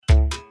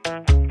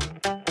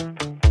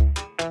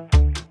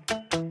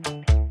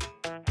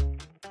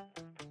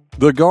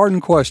The Garden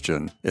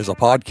Question is a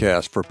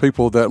podcast for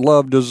people that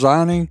love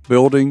designing,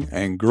 building,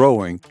 and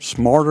growing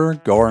smarter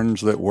gardens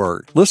that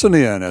work. Listen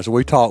in as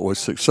we talk with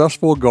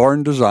successful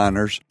garden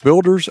designers,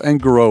 builders, and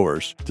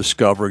growers,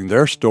 discovering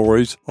their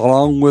stories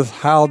along with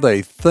how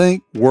they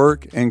think,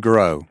 work, and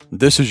grow.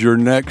 This is your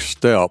next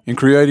step in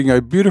creating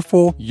a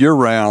beautiful,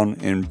 year-round,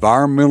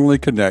 environmentally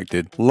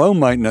connected,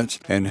 low-maintenance,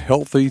 and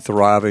healthy,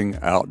 thriving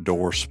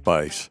outdoor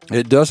space.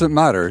 It doesn't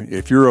matter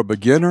if you're a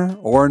beginner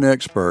or an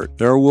expert,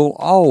 there will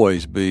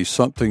always be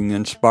something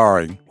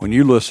inspiring when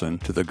you listen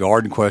to the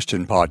Garden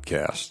Question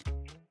podcast.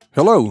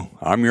 Hello,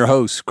 I'm your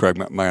host, Craig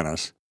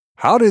McManus.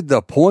 How did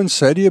the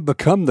poinsettia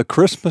become the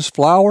Christmas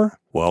flower?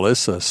 Well,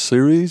 it's a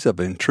series of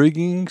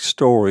intriguing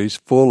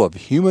stories full of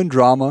human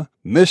drama,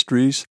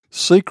 mysteries,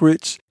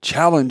 secrets,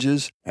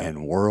 challenges,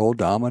 and world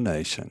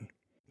domination.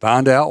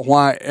 Find out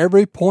why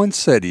every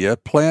poinsettia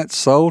plant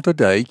sold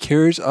today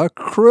carries a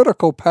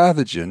critical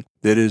pathogen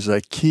that is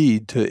a key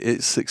to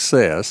its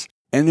success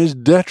and is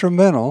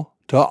detrimental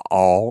to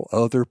all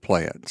other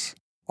plants.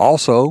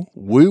 Also,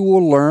 we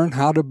will learn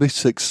how to be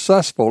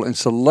successful in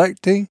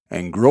selecting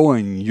and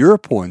growing your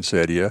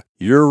poinsettia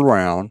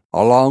year-round,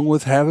 along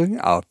with having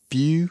a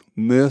few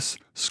myths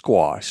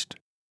squashed.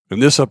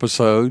 In this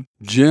episode,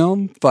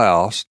 Jim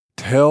Faust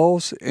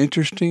tells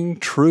interesting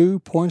true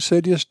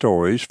poinsettia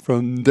stories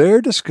from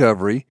their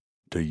discovery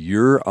to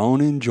your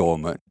own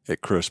enjoyment at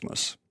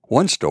Christmas.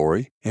 One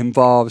story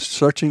involves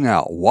searching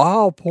out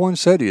wild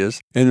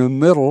poinsettias in the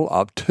middle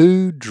of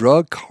two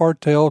drug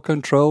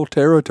cartel-controlled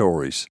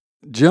territories.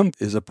 Jim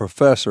is a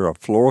professor of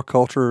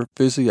floriculture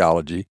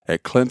physiology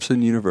at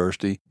Clemson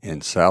University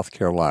in South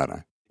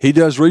Carolina. He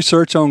does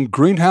research on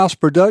greenhouse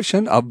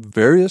production of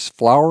various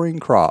flowering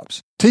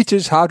crops,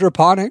 teaches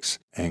hydroponics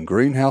and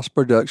greenhouse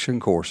production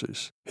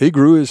courses. He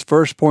grew his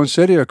first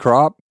poinsettia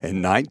crop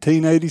in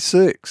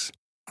 1986.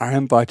 I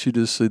invite you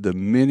to see the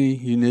many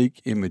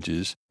unique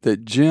images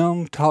that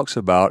Jim talks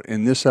about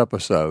in this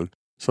episode,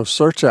 so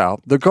search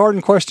out the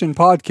Garden Question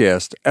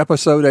Podcast,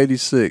 episode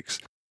 86.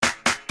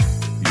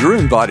 You're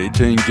invited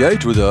to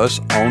engage with us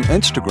on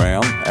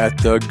Instagram at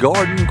the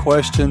Garden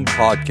Question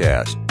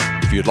Podcast.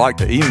 If you'd like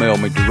to email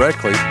me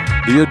directly,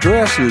 the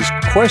address is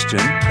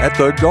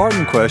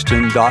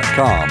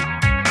question@thegardenquestion.com.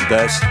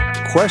 That's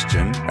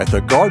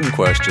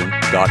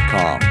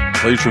question@thegardenquestion.com.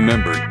 Please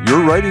remember,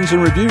 your ratings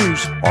and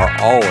reviews are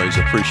always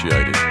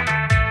appreciated.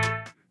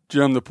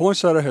 Jim, the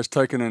poinsettia has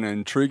taken an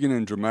intriguing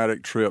and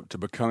dramatic trip to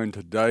becoming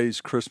today's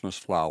Christmas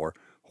flower.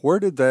 Where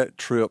did that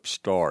trip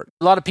start?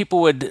 A lot of people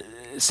would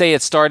say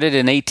it started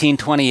in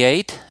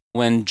 1828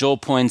 when Joel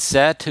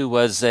Poinsett, who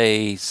was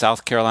a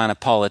South Carolina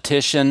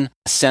politician,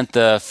 sent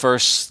the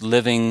first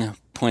living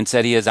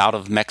poinsettias out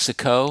of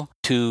Mexico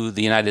to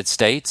the United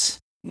States.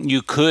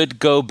 You could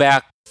go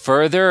back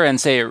further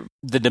and say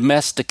the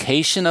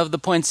domestication of the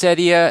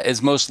poinsettia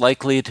is most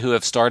likely to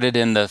have started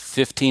in the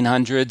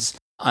 1500s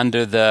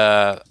under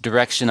the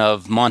direction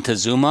of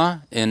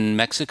Montezuma in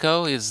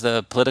Mexico. Is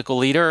the political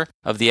leader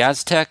of the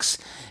Aztecs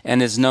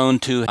and is known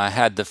to have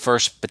had the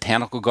first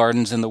botanical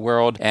gardens in the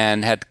world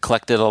and had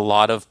collected a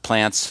lot of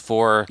plants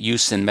for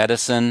use in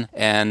medicine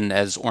and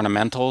as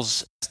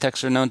ornamentals.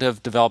 Aztecs are known to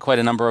have developed quite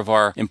a number of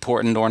our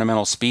important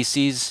ornamental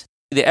species.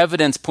 The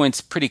evidence points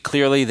pretty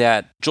clearly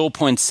that Joel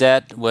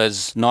Poinsett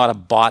was not a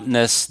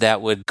botanist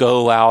that would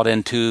go out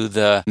into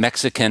the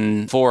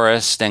Mexican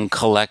forest and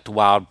collect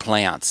wild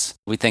plants.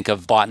 We think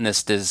of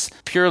botanists as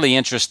purely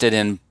interested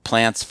in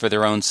plants for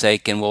their own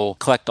sake and will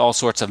collect all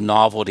sorts of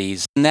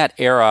novelties. In that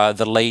era,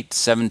 the late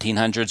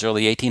 1700s,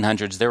 early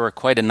 1800s, there were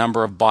quite a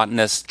number of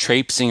botanists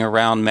traipsing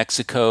around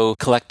Mexico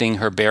collecting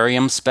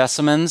herbarium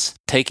specimens,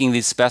 taking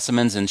these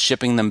specimens and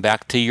shipping them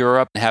back to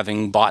Europe,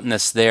 having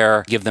botanists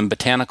there give them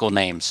botanical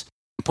names.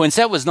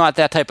 Poinsett was not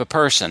that type of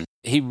person.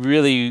 He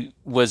really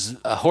was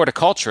a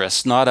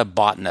horticulturist, not a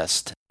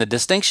botanist. The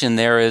distinction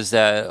there is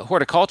that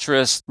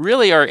horticulturists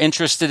really are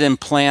interested in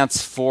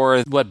plants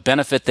for what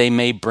benefit they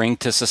may bring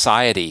to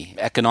society,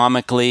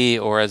 economically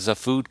or as a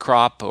food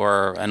crop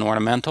or an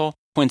ornamental.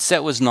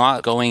 Poinsett was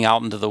not going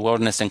out into the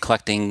wilderness and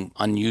collecting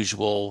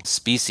unusual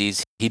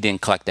species. He didn't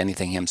collect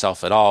anything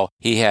himself at all.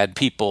 He had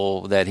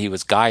people that he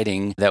was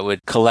guiding that would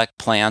collect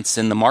plants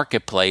in the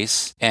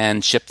marketplace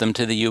and ship them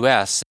to the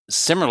U.S.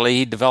 Similarly,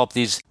 he developed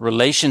these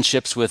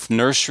relationships with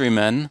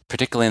nurserymen,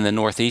 particularly in the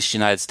Northeast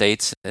United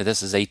States.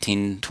 This is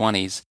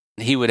 1820s.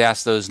 He would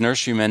ask those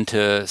nurserymen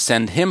to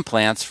send him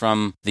plants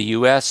from the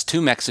U.S.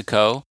 to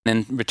Mexico.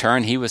 In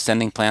return, he was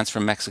sending plants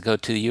from Mexico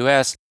to the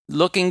U.S.,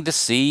 looking to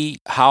see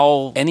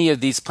how any of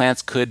these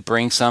plants could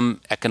bring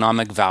some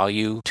economic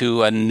value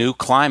to a new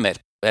climate.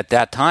 At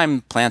that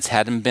time, plants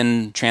hadn't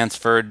been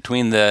transferred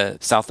between the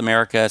South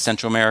America,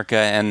 Central America,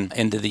 and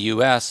into the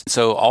U.S.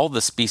 So all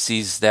the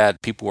species that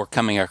people were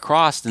coming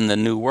across in the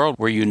New World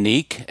were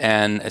unique,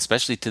 and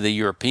especially to the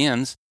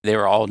Europeans, they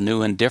were all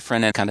new and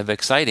different and kind of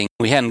exciting.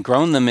 We hadn't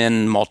grown them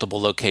in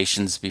multiple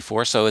locations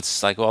before, so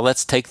it's like, well,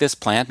 let's take this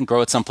plant and grow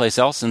it someplace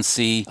else and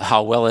see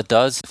how well it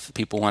does, if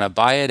people want to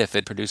buy it, if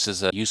it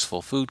produces a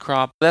useful food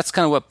crop. That's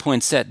kind of what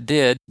Poinsett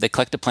did. They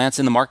collected plants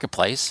in the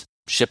marketplace,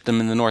 shipped them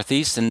in the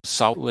Northeast, and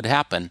saw what would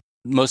happen.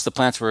 Most of the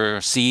plants were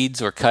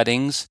seeds or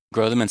cuttings,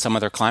 grow them in some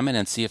other climate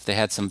and see if they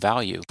had some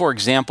value. For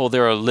example,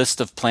 there are a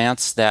list of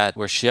plants that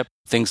were shipped,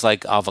 things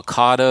like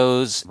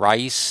avocados,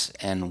 rice,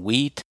 and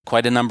wheat,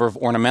 quite a number of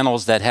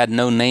ornamentals that had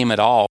no name at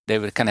all. They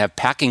would kind of have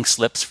packing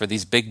slips for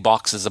these big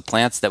boxes of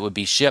plants that would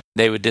be shipped.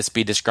 They would just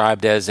be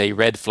described as a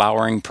red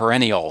flowering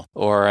perennial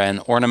or an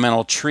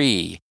ornamental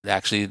tree.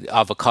 Actually, the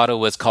avocado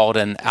was called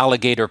an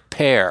alligator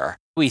pear.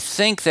 We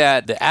think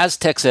that the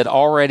Aztecs had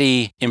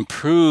already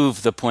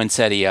improved the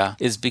poinsettia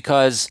is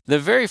because the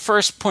very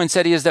first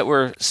poinsettias that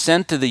were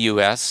sent to the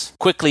U.S.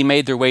 quickly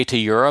made their way to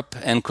Europe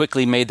and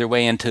quickly made their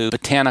way into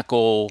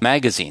botanical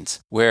magazines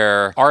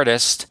where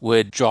artists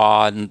would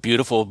draw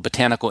beautiful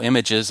botanical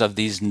images of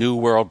these New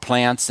World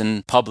plants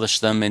and publish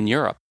them in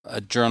Europe.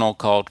 A journal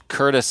called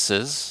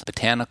Curtis's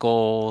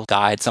Botanical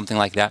Guide, something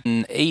like that. In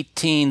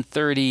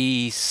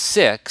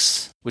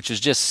 1836, which was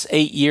just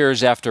 8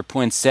 years after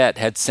Poinsett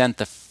had sent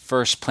the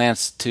first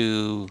plants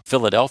to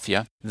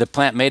Philadelphia, the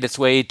plant made its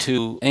way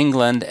to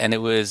England, and it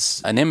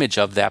was an image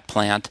of that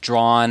plant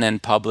drawn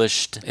and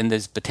published in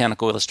these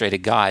Botanical Illustrated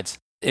Guides.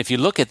 If you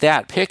look at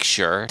that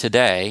picture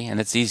today, and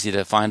it's easy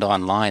to find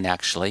online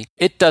actually,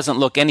 it doesn't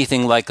look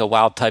anything like a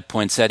wild-type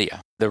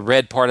poinsettia. The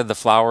red part of the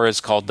flower is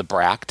called the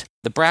bract.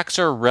 The bracts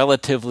are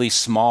relatively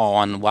small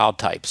on wild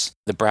types.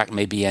 The bract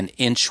may be an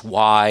inch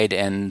wide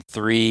and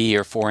 3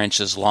 or 4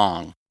 inches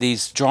long.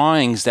 These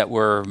drawings that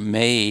were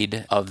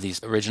made of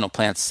these original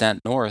plants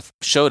sent north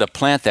showed a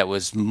plant that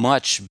was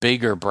much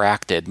bigger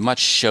bracted, much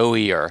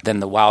showier than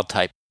the wild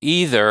type.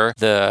 Either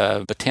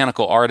the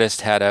botanical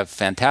artist had a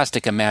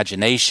fantastic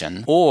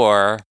imagination,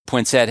 or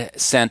Poinsett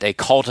sent a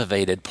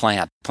cultivated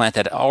plant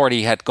that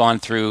already had gone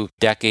through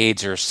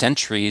decades or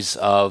centuries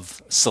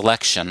of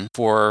selection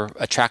for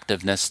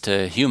attractiveness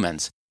to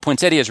humans.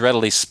 Poinsettias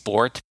readily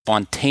sport.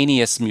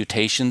 Spontaneous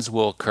mutations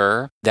will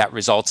occur that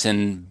results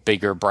in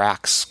bigger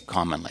bracts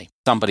commonly.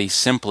 Somebody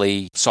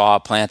simply saw a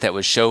plant that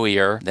was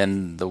showier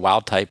than the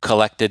wild type,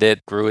 collected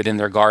it, grew it in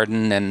their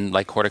garden, and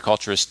like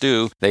horticulturists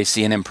do, they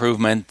see an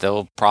improvement,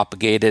 they'll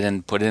propagate it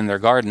and put it in their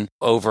garden.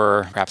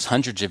 Over perhaps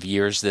hundreds of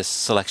years, this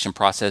selection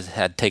process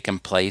had taken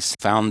place,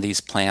 found these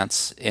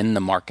plants in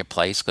the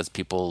marketplace because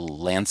people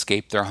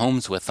landscaped their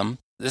homes with them.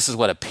 This is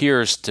what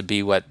appears to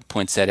be what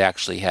Poinsett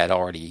actually had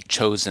already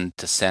chosen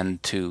to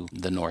send to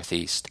the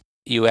Northeast.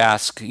 You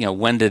ask,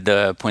 when did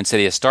the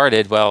poinsettia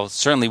started? Well,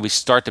 certainly we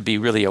start to be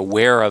really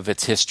aware of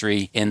its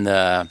history in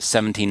the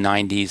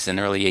 1790s and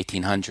early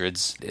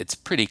 1800s. It's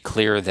pretty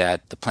clear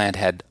that the plant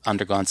had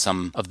undergone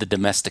some of the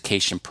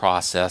domestication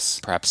process,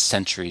 perhaps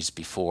centuries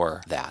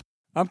before that.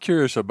 I'm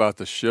curious about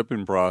the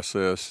shipping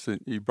process.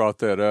 You brought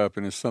that up,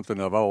 and it's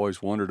something I've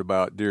always wondered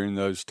about during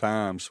those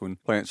times when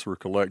plants were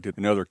collected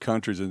in other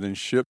countries and then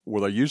shipped. Were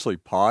they usually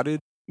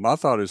potted? My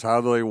thought is,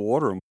 how do they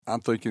water them? I'm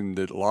thinking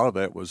that a lot of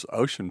that was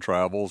ocean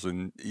travels,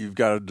 and you've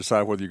got to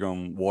decide whether you're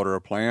going to water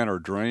a plant or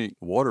drink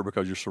water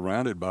because you're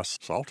surrounded by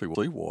salty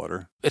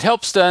seawater. It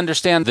helps to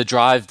understand the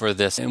drive for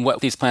this and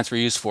what these plants were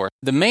used for.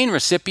 The main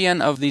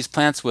recipient of these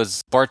plants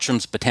was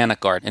Bartram's Botanic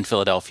Garden in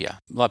Philadelphia.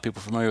 A lot of people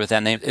are familiar with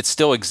that name. It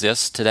still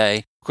exists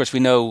today. Of course, we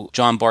know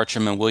John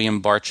Bartram and William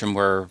Bartram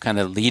were kind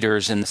of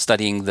leaders in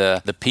studying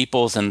the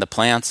peoples and the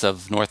plants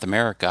of North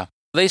America.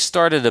 They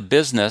started a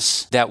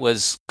business that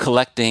was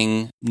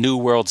collecting New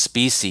World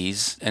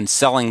species and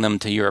selling them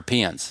to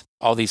Europeans.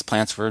 All these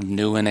plants were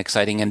new and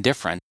exciting and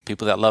different.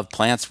 People that love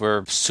plants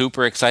were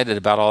super excited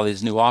about all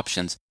these new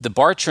options. The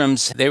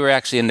Bartrams, they were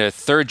actually in their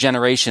third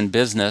generation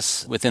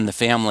business within the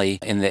family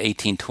in the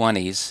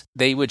 1820s.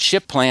 They would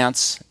ship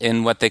plants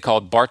in what they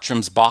called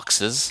Bartram's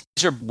boxes.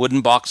 These are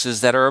wooden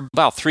boxes that are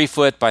about 3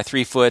 foot by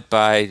 3 foot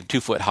by 2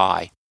 foot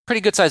high.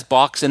 Pretty good sized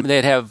box, and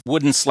they'd have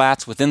wooden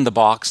slats within the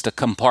box to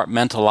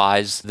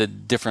compartmentalize the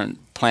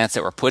different plants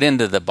that were put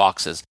into the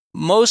boxes.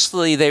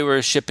 Mostly they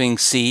were shipping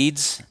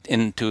seeds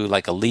into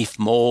like a leaf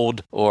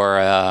mold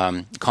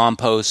or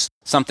compost,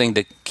 something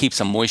to keep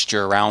some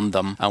moisture around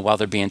them while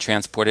they're being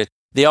transported.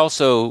 They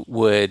also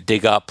would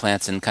dig up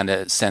plants and kind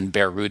of send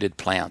bare-rooted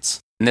plants.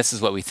 And this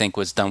is what we think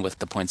was done with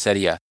the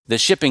poinsettia. The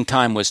shipping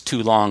time was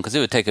too long because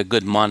it would take a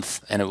good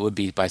month, and it would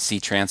be by sea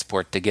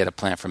transport to get a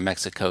plant from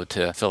Mexico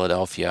to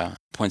Philadelphia.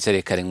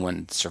 Poinsettia cutting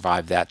wouldn't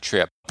survive that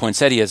trip.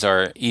 Poinsettias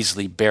are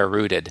easily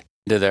bare-rooted.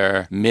 To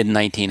their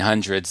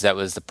mid-1900s, that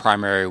was the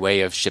primary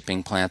way of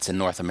shipping plants in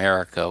North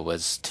America,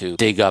 was to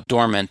dig up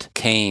dormant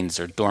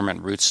canes or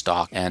dormant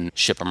rootstock and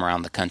ship them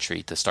around the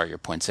country to start your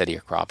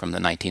poinsettia crop from the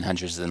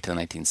 1900s into the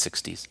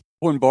 1960s.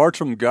 When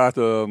Bartram got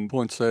the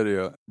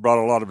poinsettia,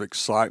 brought a lot of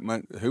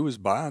excitement. Who was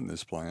buying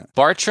this plant?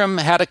 Bartram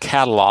had a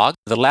catalog.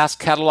 The last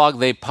catalog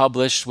they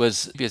published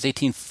was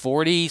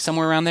 1840,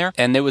 somewhere around there.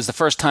 And it was the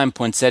first time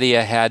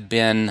poinsettia had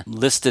been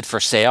listed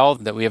for sale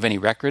that we have any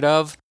record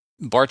of.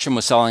 Bartram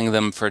was selling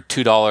them for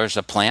 $2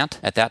 a plant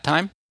at that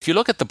time. If you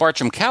look at the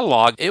Bartram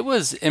catalog, it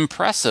was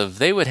impressive.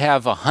 They would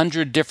have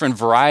 100 different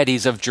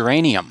varieties of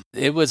geranium.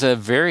 It was a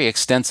very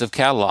extensive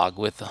catalog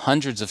with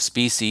hundreds of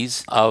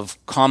species of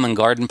common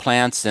garden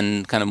plants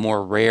and kind of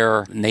more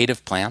rare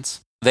native plants.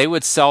 They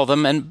would sell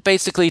them and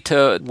basically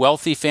to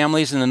wealthy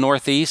families in the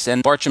Northeast,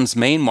 and Bartram's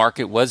main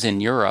market was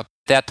in Europe.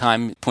 that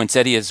time,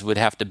 poinsettias would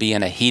have to be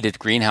in a heated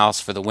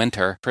greenhouse for the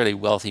winter. Pretty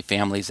wealthy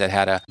families that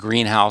had a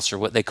greenhouse, or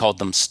what they called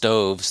them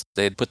stoves,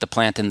 they'd put the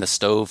plant in the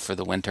stove for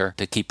the winter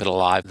to keep it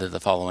alive to the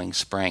following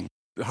spring.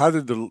 How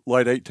did the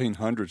late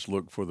 1800s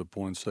look for the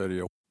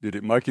poinsettia? Did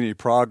it make any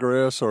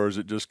progress, or is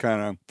it just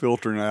kind of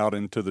filtering out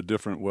into the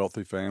different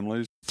wealthy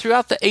families?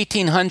 Throughout the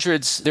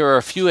 1800s, there were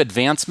a few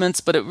advancements,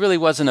 but it really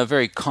wasn't a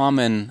very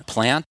common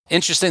plant.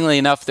 Interestingly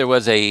enough, there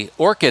was a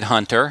orchid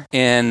hunter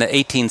in the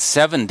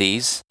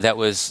 1870s that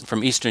was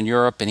from Eastern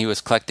Europe, and he was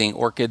collecting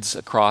orchids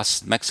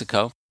across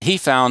Mexico. He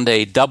found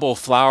a double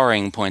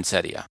flowering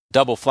poinsettia.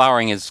 Double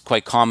flowering is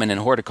quite common in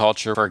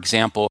horticulture. For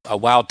example, a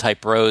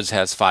wild-type rose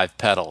has 5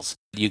 petals.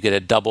 You get a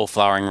double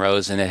flowering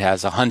rose and it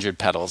has 100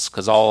 petals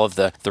because all of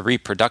the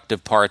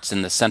reproductive parts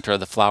in the center of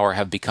the flower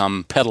have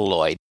become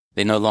petaloid.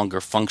 They no longer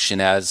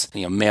function as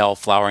male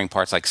flowering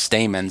parts like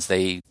stamens.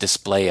 They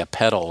display a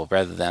petal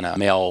rather than a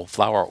male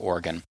flower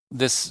organ.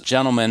 This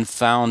gentleman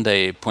found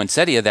a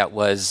poinsettia that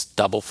was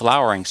double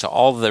flowering. So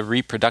all the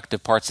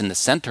reproductive parts in the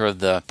center of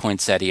the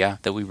poinsettia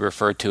that we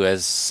refer to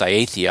as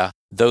cyathea,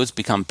 those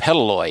become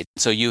petaloid.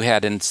 So you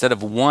had, instead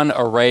of one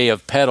array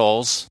of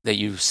petals that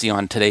you see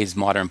on today's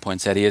modern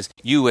poinsettias,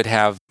 you would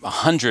have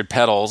 100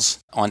 petals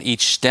on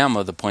each stem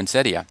of the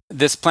poinsettia.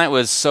 This plant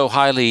was so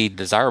highly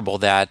desirable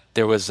that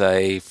there was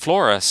a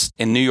florist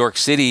in New York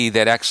City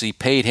that actually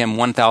paid him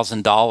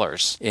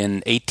 $1,000 in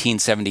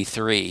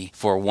 1873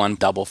 for one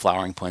double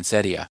flowering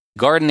poinsettia.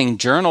 Gardening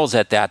journals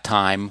at that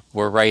time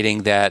were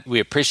writing that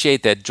we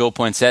appreciate that Joel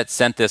Poinsett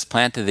sent this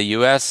plant to the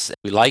U.S.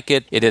 We like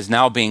it. It is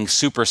now being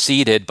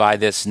superseded by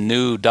this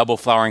new double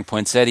flowering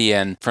poinsettia,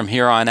 and from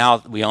here on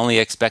out, we only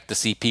expect to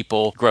see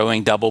people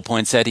growing double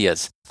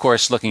poinsettias. Of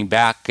course, looking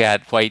back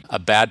at quite a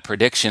bad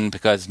prediction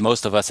because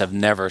most of us have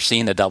never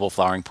seen a double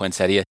flowering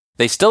poinsettia.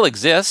 They still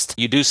exist.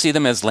 You do see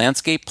them as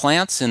landscape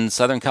plants in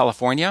Southern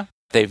California.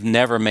 They've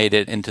never made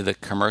it into the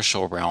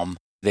commercial realm.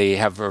 They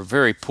have a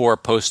very poor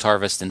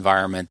post-harvest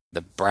environment.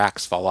 The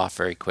bracts fall off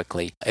very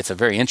quickly. It's a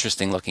very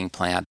interesting looking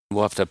plant.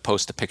 We'll have to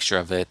post a picture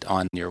of it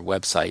on your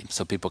website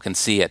so people can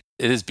see it.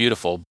 It is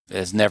beautiful. It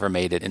has never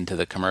made it into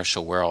the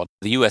commercial world.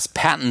 The U.S.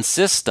 patent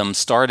system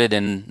started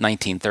in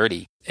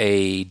 1930.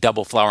 A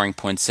double flowering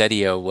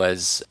poinsettia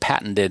was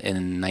patented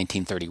in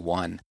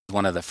 1931.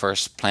 One of the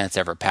first plants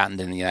ever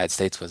patented in the United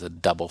States was a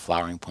double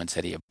flowering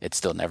poinsettia. It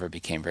still never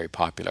became very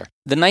popular.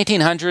 The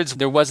 1900s,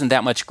 there wasn't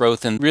that much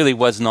growth and really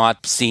was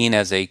not seen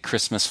as a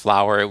Christmas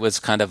flower. It was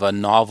kind of a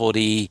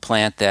novelty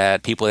plant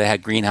that people that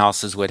had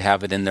greenhouses would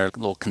have it in their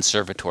little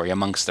conservatory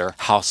amongst their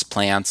house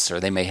plants,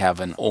 or they may have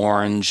an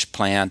orange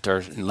plant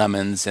or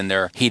lemons in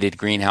their heated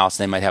greenhouse.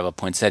 They might have a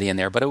poinsettia in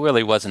there, but it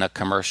really wasn't a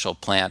commercial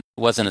plant.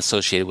 It wasn't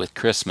associated with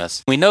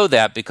Christmas. We know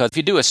that because if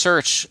you do a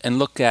search and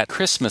look at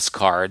Christmas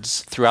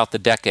cards throughout the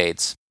decades,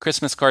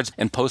 Christmas cards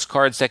and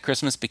postcards at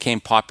Christmas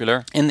became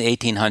popular in the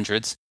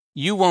 1800s.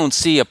 You won't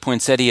see a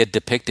poinsettia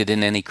depicted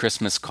in any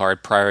Christmas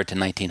card prior to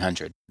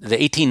 1900. The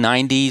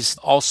 1890s,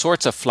 all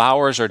sorts of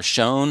flowers are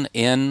shown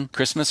in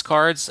Christmas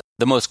cards.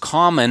 The most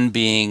common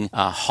being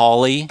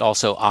holly,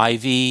 also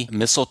ivy,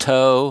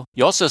 mistletoe.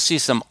 You also see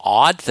some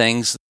odd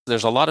things.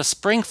 There's a lot of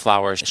spring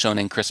flowers shown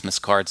in Christmas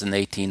cards in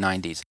the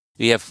 1890s.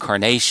 You have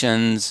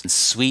carnations,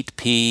 sweet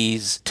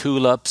peas,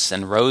 tulips,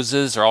 and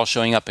roses are all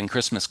showing up in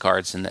Christmas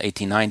cards in the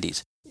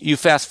 1890s. You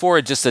fast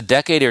forward just a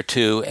decade or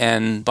two,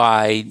 and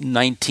by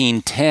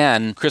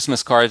 1910,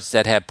 Christmas cards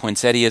that had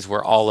poinsettias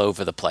were all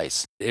over the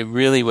place. It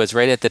really was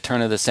right at the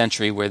turn of the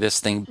century where this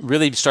thing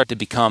really started to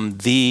become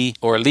the,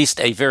 or at least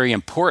a very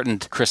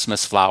important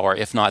Christmas flower,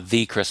 if not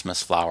the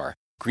Christmas flower.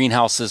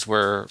 Greenhouses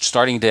were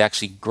starting to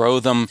actually grow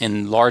them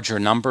in larger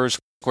numbers.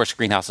 Of course,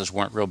 greenhouses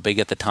weren't real big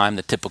at the time.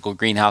 The typical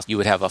greenhouse, you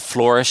would have a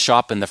florist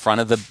shop in the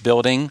front of the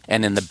building,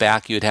 and in the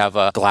back you'd have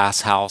a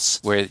glass house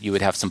where you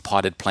would have some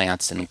potted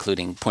plants, and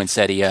including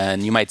poinsettia,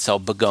 and you might sell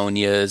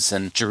begonias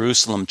and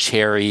Jerusalem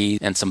cherry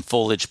and some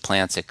foliage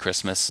plants at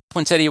Christmas.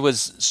 Poinsettia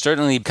was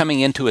certainly coming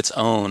into its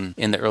own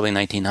in the early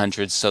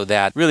 1900s, so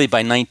that really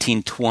by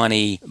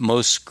 1920,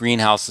 most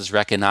greenhouses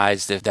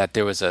recognized that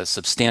there was a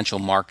substantial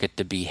market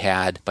to be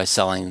had by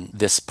selling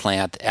this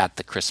plant at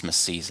the Christmas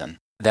season.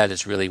 That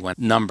is really when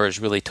numbers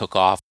really took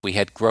off. We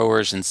had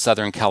growers in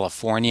Southern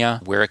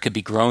California where it could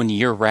be grown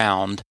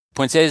year-round.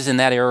 Poinsettias in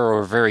that era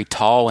were very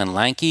tall and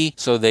lanky,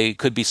 so they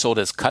could be sold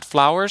as cut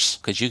flowers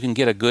because you can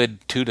get a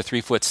good 2 to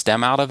 3 foot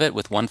stem out of it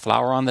with one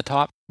flower on the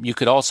top. You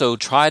could also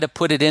try to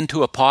put it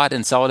into a pot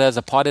and sell it as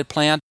a potted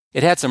plant.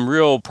 It had some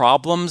real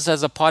problems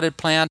as a potted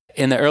plant.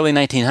 In the early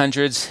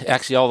 1900s,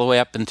 actually all the way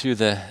up and through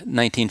the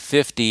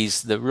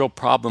 1950s, the real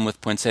problem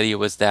with poinsettia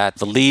was that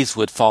the leaves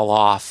would fall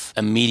off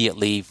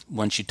immediately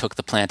once you took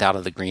the plant out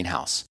of the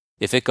greenhouse.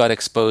 If it got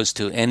exposed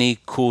to any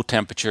cool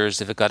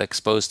temperatures, if it got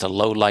exposed to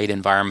low light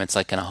environments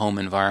like in a home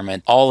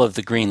environment, all of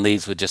the green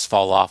leaves would just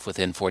fall off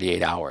within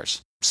 48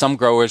 hours. Some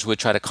growers would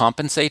try to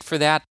compensate for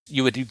that.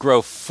 You would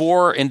grow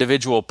 4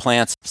 individual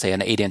plants, say an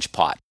 8-inch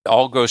pot.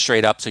 All grow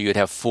straight up, so you'd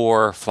have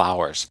 4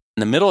 flowers.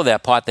 In the middle of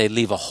that pot, they'd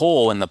leave a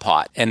hole in the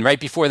pot. And right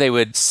before they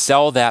would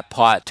sell that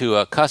pot to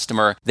a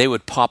customer, they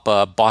would pop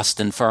a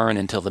Boston fern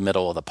into the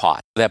middle of the pot.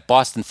 That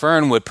Boston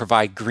fern would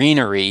provide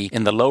greenery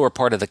in the lower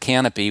part of the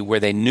canopy where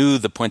they knew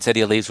the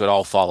poinsettia leaves would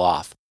all fall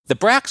off. The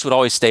bracts would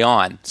always stay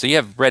on. So you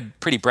have red,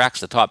 pretty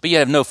bracts at the top, but you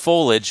have no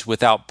foliage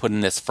without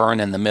putting this fern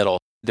in the middle.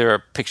 There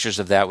are pictures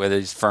of that where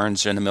these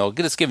ferns are in the middle.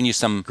 It's giving you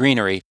some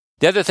greenery.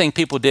 The other thing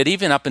people did,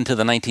 even up into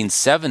the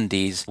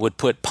 1970s, would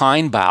put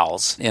pine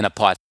boughs in a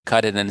pot,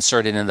 cut it and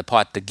insert it in the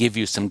pot to give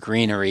you some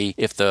greenery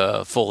if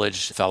the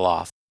foliage fell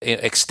off.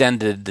 It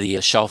extended the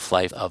shelf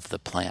life of the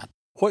plant.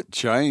 What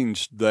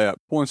changed that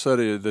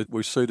poinsettia that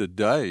we see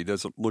today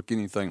doesn't look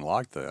anything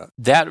like that?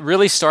 That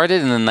really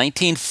started in the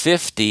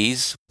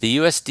 1950s. The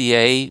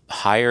USDA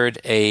hired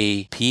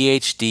a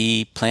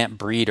PhD plant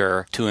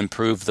breeder to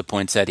improve the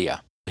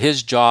poinsettia.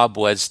 His job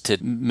was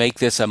to make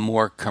this a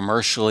more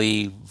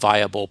commercially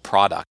viable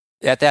product.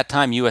 At that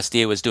time,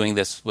 USDA was doing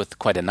this with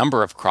quite a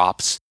number of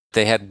crops.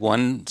 They had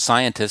one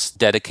scientist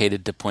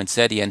dedicated to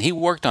poinsettia, and he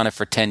worked on it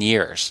for 10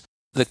 years.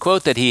 The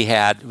quote that he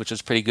had, which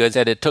was pretty good,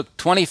 said it took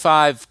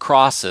 25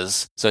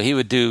 crosses, so he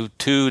would do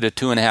 2 to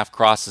 2.5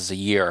 crosses a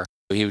year.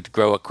 He would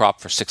grow a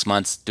crop for 6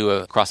 months, do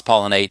a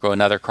cross-pollinate, grow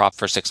another crop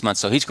for 6 months.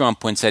 So he's growing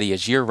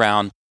poinsettias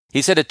year-round.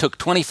 He said it took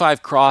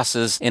 25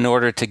 crosses in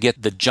order to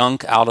get the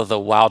junk out of the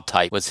wild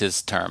type, was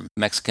his term.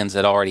 Mexicans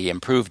had already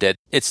improved it.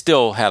 It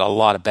still had a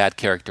lot of bad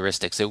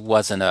characteristics. It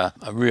wasn't a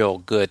real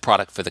good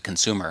product for the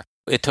consumer.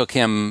 It took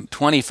him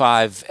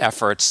 25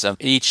 efforts of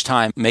each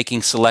time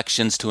making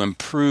selections to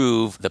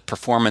improve the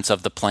performance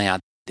of the plant.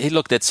 He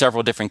looked at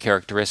several different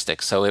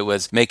characteristics. So it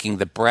was making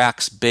the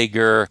bracts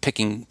bigger,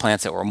 picking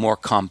plants that were more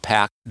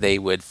compact. They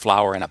would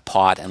flower in a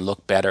pot and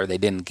look better. They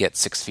didn't get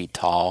 6 feet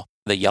tall.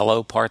 The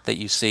yellow part that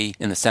you see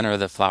in the center of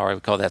the flower, we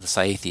call that the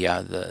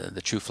cyathea,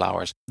 the true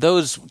flowers.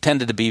 Those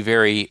tended to be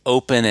very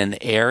open and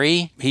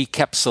airy. He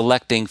kept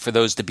selecting for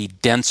those to be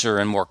denser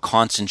and more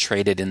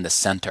concentrated in the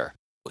center.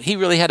 He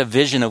really had a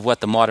vision of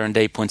what the modern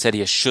day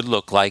poinsettia should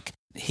look like.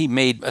 He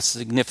made a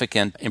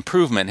significant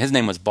improvement. His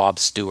name was Bob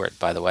Stewart,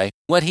 by the way.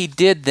 What he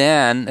did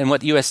then, and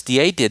what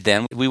USDA did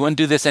then, we wouldn't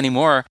do this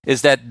anymore,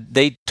 is that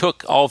they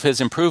took all of his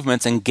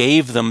improvements and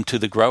gave them to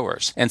the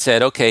growers and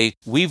said, okay,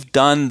 we've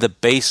done the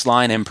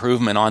baseline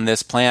improvement on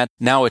this plant.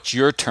 Now it's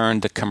your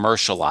turn to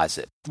commercialize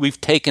it.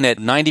 We've taken it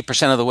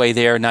 90% of the way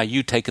there. Now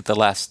you take it the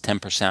last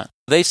 10%.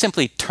 They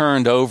simply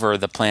turned over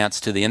the plants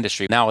to the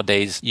industry.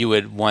 Nowadays, you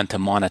would want to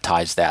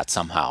monetize that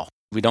somehow.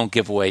 We don't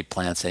give away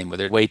plants anymore.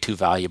 They're way too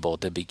valuable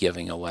to be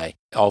giving away.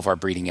 All of our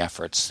breeding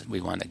efforts, we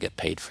want to get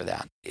paid for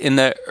that. In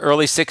the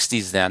early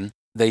 60s then,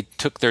 they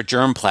took their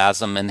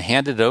germplasm and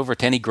handed it over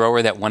to any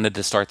grower that wanted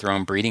to start their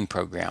own breeding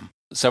program.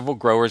 Several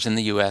growers in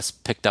the U.S.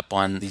 picked up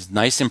on these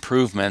nice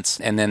improvements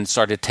and then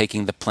started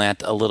taking the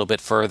plant a little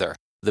bit further.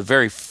 The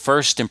very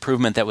first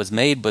improvement that was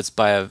made was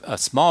by a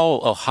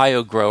small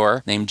Ohio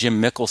grower named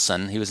Jim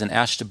Mickelson. He was in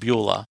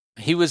Ashtabula.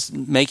 He was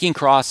making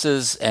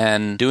crosses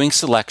and doing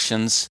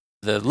selections.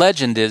 The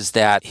legend is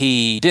that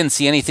he didn't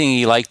see anything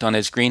he liked on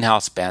his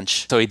greenhouse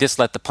bench, so he just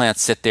let the plant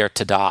sit there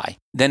to die.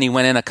 Then he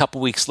went in a couple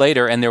weeks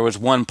later, and there was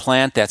one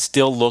plant that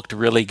still looked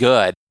really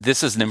good.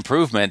 This is an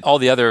improvement. All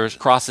the other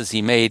crosses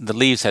he made, the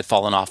leaves had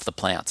fallen off the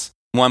plants.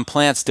 One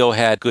plant still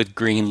had good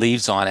green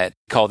leaves on it.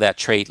 Call that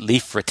trait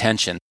leaf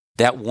retention.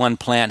 That one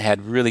plant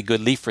had really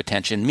good leaf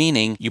retention,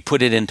 meaning you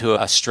put it into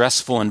a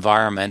stressful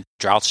environment,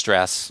 drought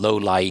stress, low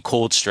light,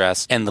 cold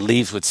stress, and the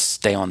leaves would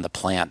stay on the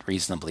plant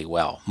reasonably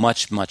well.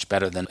 Much, much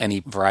better than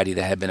any variety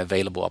that had been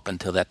available up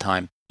until that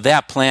time.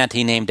 That plant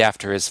he named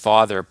after his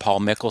father,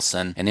 Paul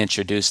Mickelson, and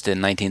introduced in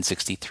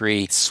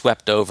 1963,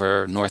 swept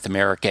over North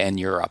America and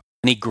Europe.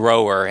 Any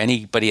grower,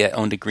 anybody that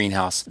owned a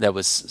greenhouse that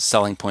was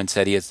selling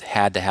poinsettias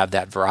had to have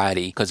that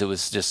variety because it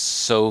was just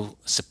so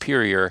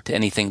superior to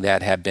anything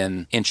that had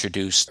been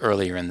introduced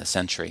earlier in the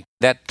century.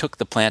 That took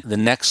the plant to the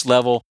next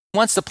level.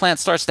 Once the plant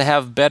starts to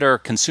have better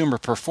consumer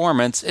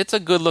performance, it's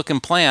a good-looking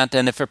plant,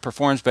 and if it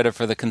performs better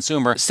for the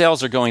consumer,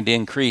 sales are going to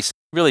increase.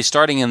 Really,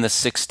 starting in the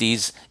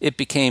 60s, it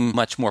became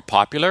much more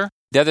popular.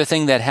 The other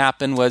thing that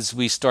happened was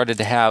we started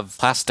to have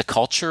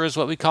plasticulture, is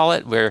what we call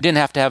it, where you didn't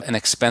have to have an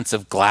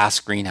expensive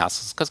glass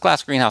greenhouses, because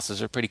glass greenhouses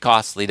are pretty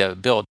costly to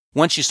build.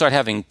 Once you start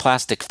having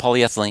plastic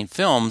polyethylene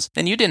films,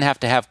 then you didn't have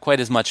to have quite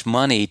as much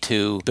money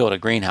to build a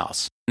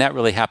greenhouse. And that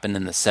really happened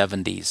in the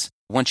 70s.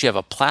 Once you have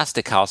a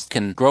plastic house, it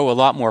can grow a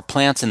lot more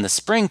plants in the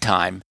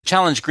springtime. The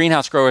challenge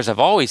greenhouse growers have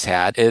always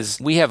had is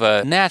we have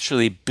a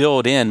naturally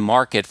built-in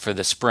market for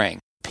the spring.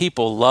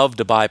 People love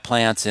to buy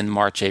plants in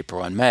March,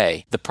 April, and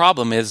May. The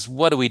problem is,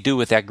 what do we do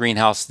with that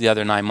greenhouse the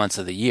other 9 months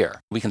of the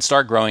year? We can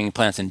start growing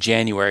plants in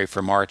January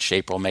for March,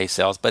 April, May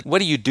sales, but what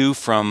do you do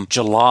from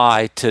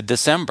July to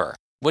December?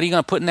 What are you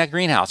going to put in that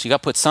greenhouse? You got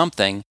to put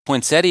something.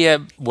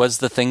 Poinsettia was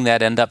the thing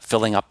that ended up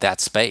filling up that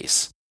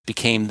space.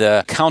 Became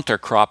the counter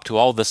crop to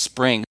all the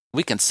spring.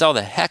 We can sell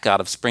the heck out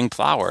of spring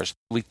flowers.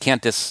 We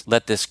can't just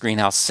let this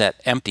greenhouse sit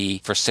empty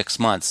for 6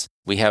 months.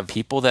 We have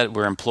people that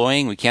we're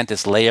employing. We can't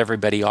just lay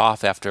everybody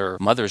off after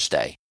Mother's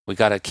Day. We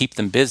got to keep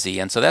them busy.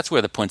 And so that's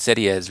where the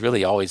poinsettia has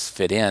really always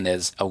fit in,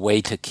 as a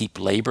way to keep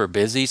labor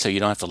busy so you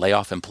don't have to lay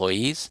off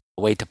employees.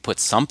 A way to put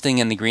something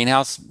in the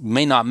greenhouse. You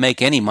may not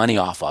make any money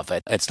off of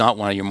it. It's not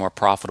one of your more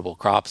profitable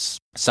crops.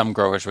 Some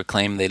growers would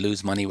claim they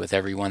lose money with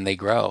every one they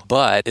grow.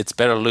 But it's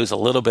better to lose a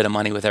little bit of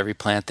money with every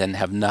plant than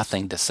have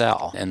nothing to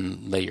sell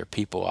and lay your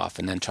people off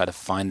and then try to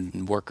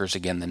find workers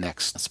again the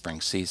next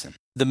spring season.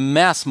 The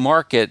mass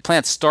market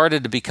plants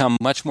started to become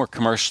much more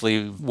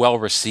commercially well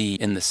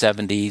received in the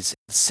 70s.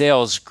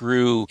 Sales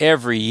grew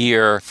every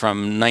year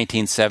from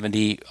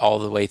 1970 all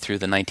the way through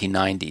the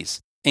 1990s.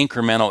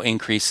 Incremental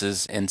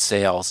increases in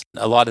sales.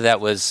 A lot of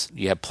that was,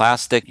 you had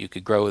plastic, you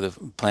could grow the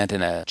plant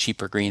in a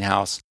cheaper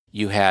greenhouse.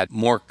 You had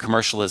more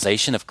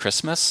commercialization of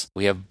Christmas.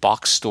 We have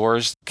box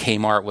stores.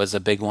 Kmart was a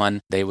big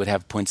one. They would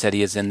have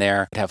poinsettias in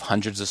there. They'd have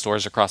hundreds of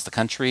stores across the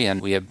country,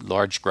 and we have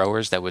large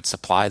growers that would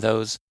supply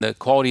those. The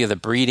quality of the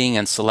breeding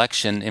and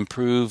selection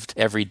improved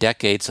every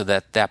decade so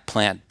that that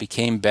plant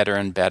became better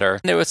and better.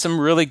 There was some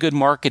really good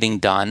marketing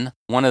done.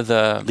 One of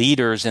the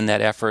leaders in that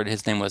effort,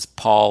 his name was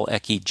Paul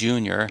Ecke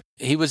Jr.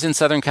 He was in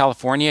Southern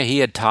California. He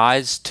had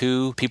ties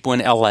to people in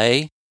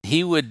LA.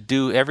 He would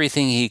do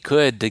everything he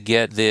could to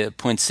get the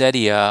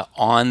poinsettia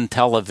on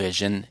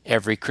television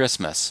every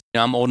Christmas.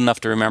 I'm old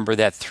enough to remember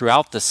that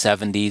throughout the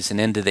 70s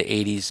and into the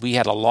 80s, we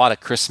had a lot of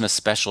Christmas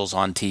specials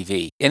on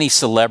TV. Any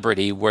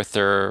celebrity worth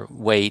their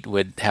weight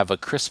would have a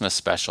Christmas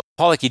special.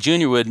 Paul Ecke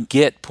Jr. would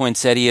get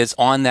poinsettias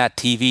on that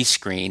TV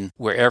screen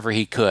wherever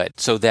he could.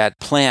 So that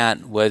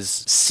plant was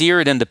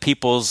seared into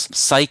people's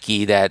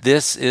psyche that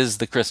this is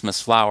the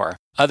Christmas flower.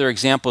 Other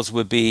examples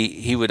would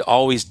be he would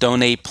always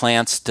donate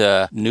plants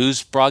to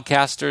news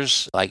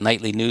broadcasters, like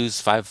nightly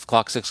news, 5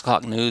 o'clock, 6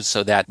 o'clock news,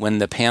 so that when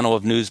the panel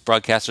of news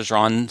broadcasters are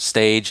on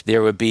stage,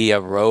 there would be a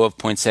row of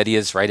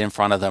poinsettias right in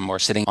front of them or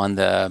sitting on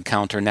the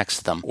counter next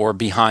to them or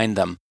behind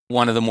them.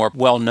 One of the more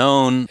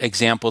well-known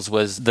examples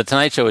was The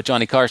Tonight Show with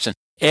Johnny Carson.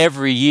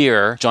 Every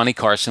year, Johnny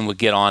Carson would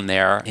get on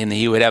there and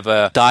he would have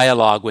a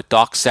dialogue with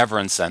Doc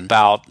Severinsen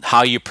about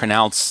how you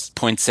pronounce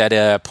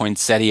poinsettia,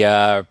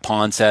 or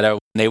poinsettia.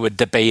 They would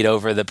debate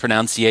over the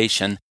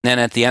pronunciation. And then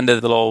at the end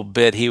of the little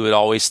bit, he would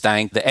always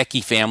thank the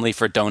Ecke family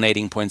for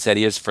donating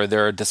poinsettias for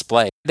their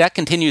display. That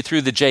continued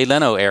through the Jay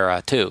Leno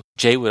era, too.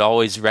 Jay would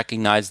always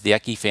recognize the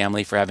Ecke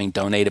family for having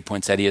donated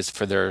poinsettias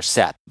for their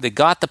set. They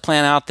got the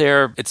plant out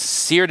there. It's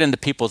seared into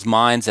people's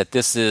minds that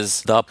this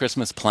is the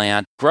Christmas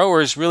plant.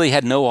 Growers really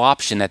had no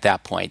option at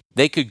that point.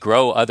 They could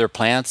grow other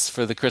plants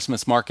for the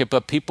Christmas market,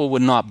 but people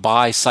would not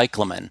buy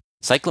cyclamen.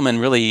 Cyclamen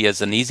really is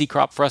an easy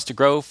crop for us to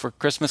grow for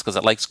Christmas because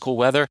it likes cool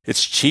weather.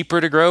 It's cheaper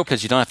to grow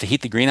because you don't have to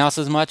heat the greenhouse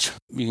as much.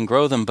 You can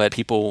grow them, but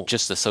people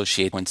just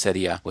associate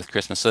poinsettia with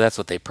Christmas, so that's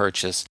what they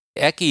purchase.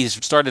 Ecke's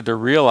started to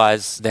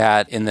realize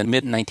that in the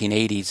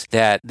mid-1980s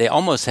that they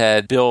almost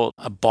had built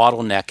a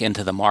bottleneck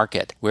into the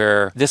market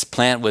where this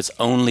plant was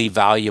only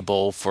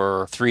valuable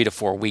for 3 to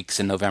 4 weeks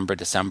in November,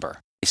 December.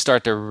 They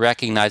start to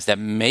recognize that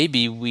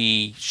maybe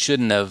we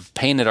shouldn't have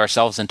painted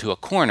ourselves into a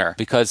corner,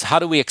 because how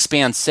do we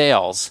expand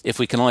sales if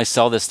we can only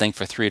sell this thing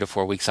for 3 to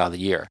 4 weeks out of the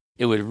year?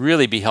 It would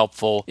really be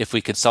helpful if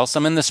we could sell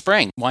some in the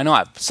spring. Why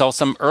not? Sell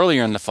some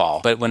earlier in the fall.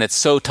 But when it's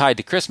so tied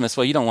to Christmas,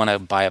 well, you don't want to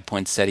buy a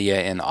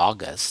poinsettia in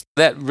August.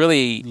 That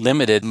really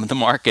limited the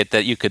market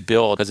that you could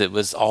build because it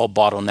was all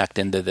bottlenecked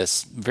into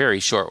this very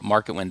short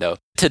market window.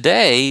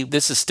 Today,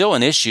 this is still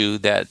an issue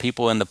that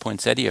people in the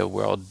poinsettia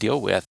world deal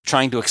with,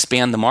 trying to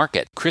expand the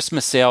market.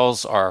 Christmas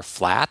sales are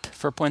flat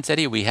for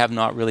poinsettia. We have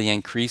not really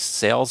increased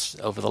sales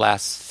over the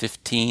last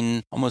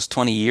 15, almost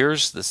 20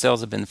 years. The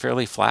sales have been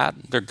fairly flat.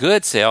 They're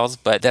good sales,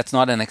 but that's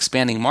not an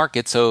expanding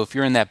market. So if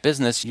you're in that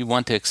business, you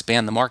want to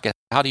expand the market.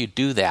 How do you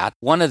do that?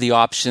 One of the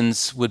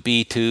options would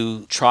be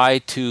to try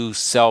to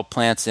sell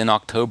plants in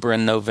October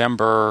and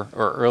November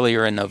or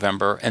earlier in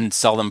November and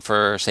sell them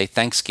for, say,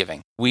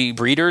 Thanksgiving. We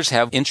breeders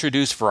have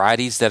introduced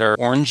varieties that are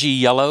orangey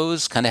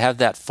yellows, kind of have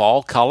that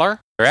fall color.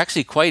 They're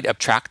actually quite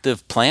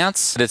attractive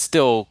plants, but it's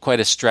still quite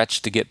a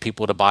stretch to get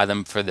people to buy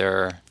them for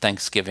their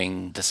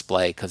Thanksgiving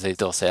display because they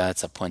still say, oh,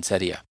 it's a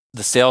poinsettia.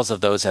 The sales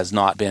of those has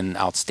not been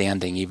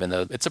outstanding, even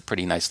though it's a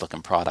pretty nice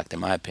looking product, in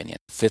my opinion.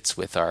 It fits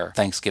with our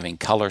Thanksgiving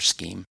color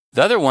scheme.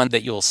 The other one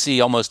that you'll see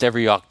almost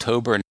every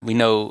October, and we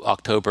know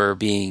October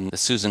being the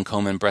Susan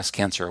Komen Breast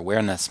Cancer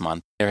Awareness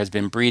Month, there has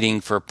been breeding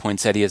for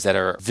poinsettias that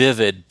are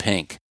vivid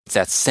pink. It's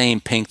that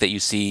same pink that you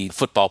see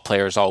football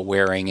players all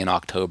wearing in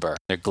October,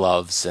 their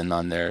gloves and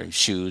on their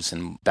shoes,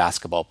 and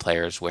basketball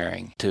players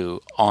wearing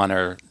to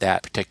honor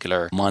that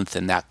particular month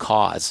and that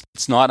cause.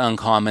 It's not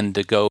uncommon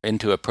to go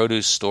into a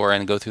produce store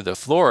and go through the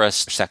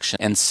florist section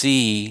and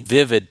see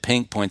vivid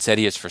pink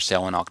poinsettias for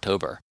sale in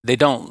October. They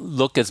don't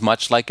look as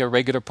much like a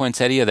regular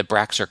poinsettia. The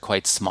bracts are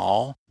quite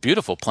small.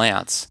 Beautiful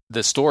plants.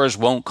 The stores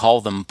won't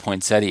call them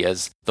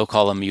poinsettias. They'll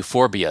call them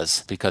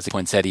euphorbias because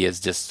poinsettia is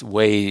just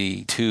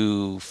way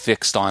too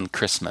fixed on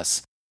Christmas.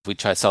 If we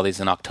try to sell these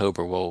in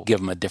October, we'll give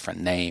them a different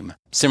name.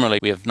 Similarly,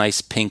 we have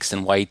nice pinks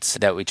and whites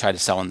that we try to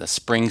sell in the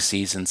spring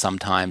season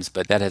sometimes,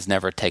 but that has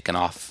never taken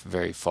off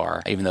very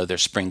far. Even though they're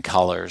spring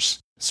colors,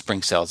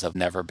 spring sales have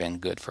never been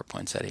good for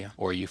poinsettia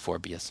or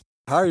euphorbias.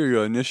 How are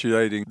you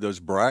initiating those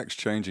bracts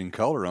changing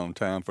color on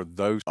time for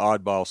those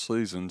oddball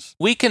seasons?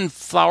 We can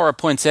flower a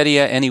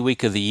poinsettia any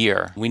week of the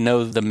year. We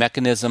know the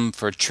mechanism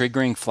for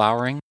triggering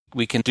flowering.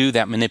 We can do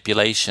that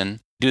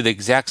manipulation. Do the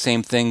exact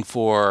same thing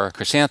for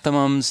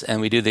chrysanthemums, and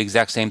we do the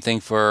exact same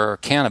thing for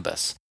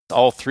cannabis.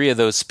 All three of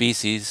those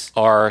species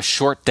are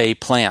short day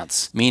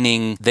plants,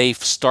 meaning they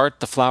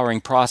start the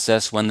flowering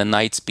process when the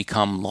nights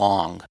become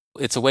long.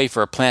 It's a way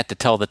for a plant to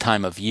tell the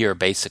time of year,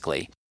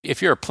 basically. If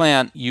you're a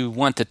plant, you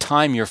want to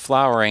time your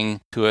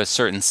flowering to a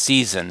certain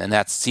season, and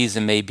that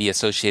season may be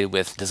associated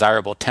with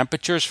desirable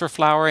temperatures for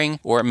flowering,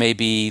 or it may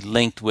be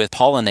linked with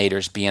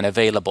pollinators being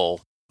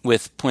available.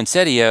 With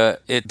poinsettia,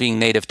 it being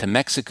native to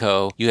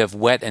Mexico, you have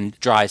wet and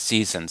dry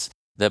seasons.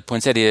 The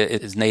poinsettia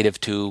is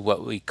native to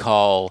what we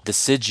call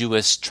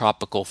deciduous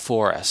tropical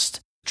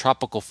forest.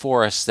 Tropical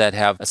forests that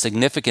have a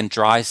significant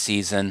dry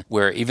season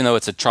where even though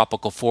it's a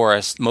tropical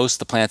forest, most of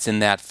the plants in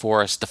that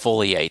forest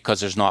defoliate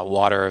because there's not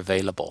water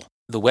available.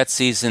 The wet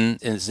season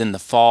is in the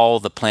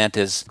fall, the plant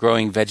is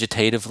growing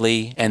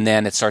vegetatively, and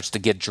then it starts to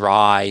get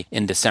dry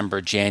in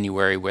December,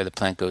 January, where the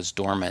plant goes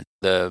dormant.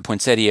 The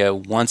poinsettia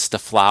wants to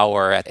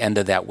flower at the end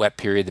of that wet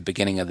period, the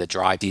beginning of the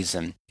dry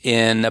season.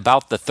 In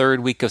about the third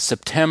week of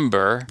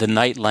September, the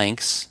night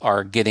lengths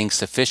are getting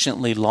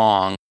sufficiently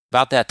long.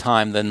 About that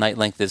time, the night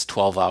length is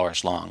 12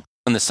 hours long.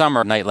 In the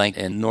summer, night length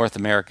in North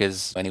America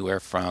is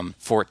anywhere from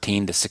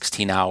 14 to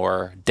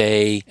 16-hour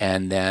day,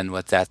 and then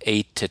with that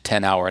 8 to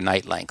 10-hour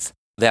night length.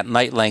 That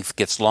night length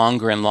gets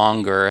longer and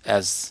longer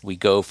as we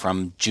go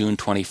from June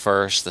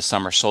 21st, the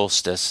summer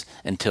solstice,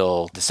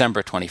 until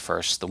December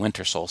 21st, the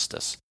winter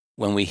solstice.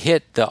 When we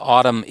hit the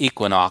autumn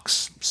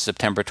equinox,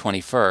 September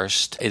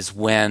 21st, is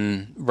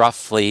when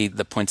roughly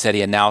the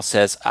poinsettia now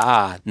says,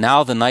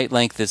 now the night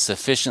length is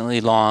sufficiently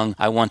long,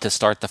 I want to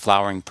start the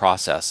flowering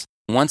process.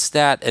 Once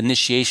that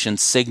initiation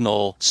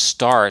signal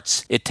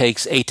starts, it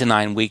takes 8 to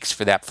 9 weeks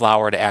for that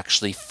flower to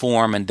actually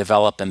form and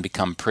develop and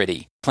become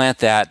pretty. Plant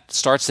that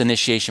starts the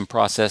initiation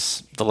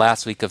process the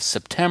last week of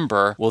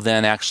September will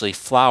then actually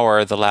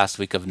flower the last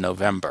week of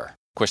November.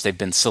 Of course, they've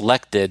been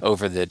selected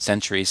over the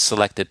centuries,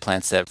 selected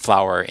plants that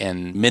flower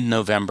in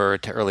mid-November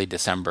to early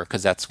December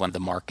because that's when the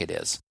market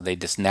is. They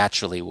just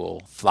naturally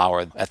will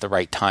flower at the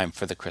right time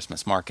for the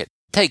Christmas market.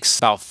 It takes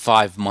about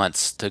 5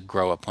 months to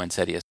grow a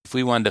poinsettia. If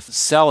we wanted to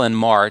sell in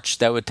March,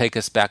 that would take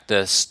us back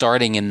to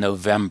starting in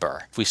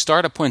November. If we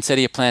start a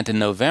poinsettia plant in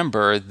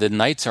November, the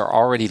nights are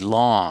already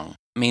long.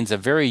 It means a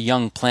very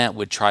young plant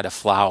would try to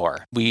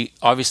flower. We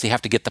obviously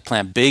have to get the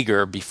plant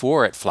bigger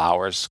before it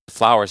flowers.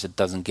 It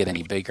doesn't get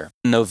any bigger.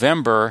 In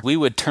November, we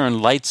would turn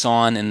lights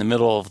on in the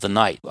middle of the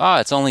night.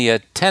 It's only a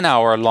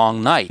 10-hour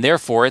long night.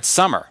 Therefore, it's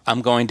summer.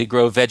 I'm going to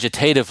grow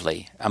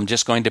vegetatively. I'm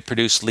just going to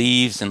produce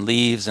leaves and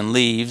leaves and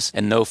leaves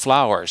and no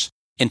flowers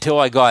until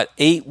I got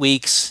 8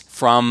 weeks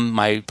from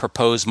my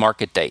proposed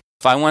market date.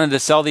 If I wanted to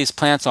sell these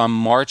plants on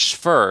March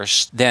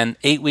 1st, then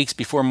 8 weeks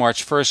before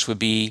March 1st would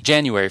be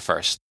January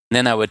 1st.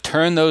 Then I would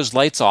turn those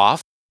lights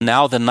off.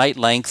 Now the night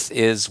length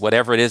is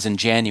whatever it is in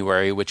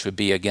January, which would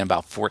be, again,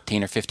 about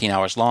 14 or 15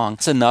 hours long.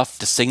 It's enough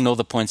to signal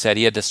the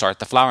poinsettia to start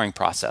the flowering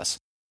process.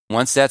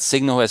 Once that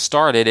signal has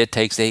started, it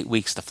takes 8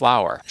 weeks to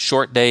flower.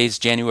 Short days,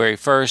 January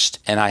 1st,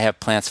 and I have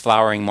plants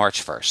flowering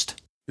March 1st.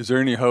 Is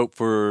there any hope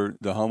for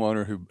the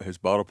homeowner who has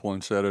bought a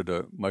poinsettia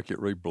to make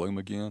it rebloom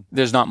again?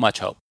 There's not much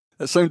hope.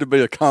 That seems to be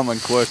a common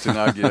question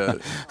I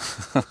get.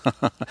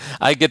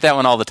 I get that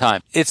one all the time.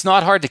 It's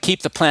not hard to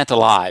keep the plant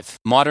alive.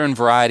 Modern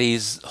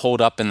varieties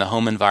hold up in the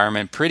home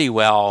environment pretty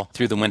well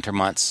through the winter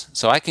months.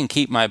 So I can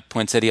keep my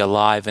poinsettia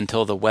alive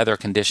until the weather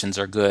conditions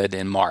are good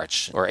in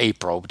March or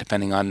April,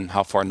 depending on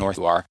how far north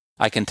you are.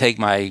 I can take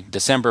my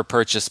December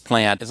purchased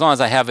plant, as long as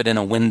I have it in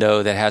a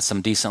window that has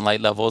some decent light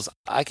levels,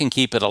 I can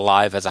keep it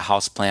alive as a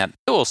house plant.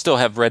 It will still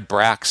have red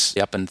bracts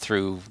up and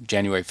through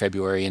January,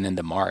 February, and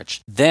into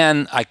March.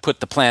 Then I put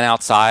the plant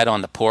outside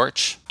on the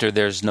porch after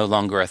there's no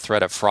longer a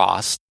threat of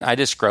frost. I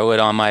just grow it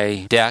on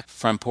my deck,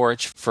 front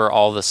porch, for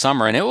all the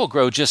summer, and it will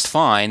grow just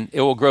fine. It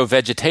will grow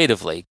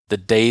vegetatively. The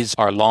days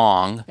are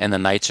long and the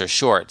nights are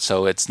short,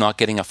 so it's not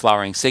getting a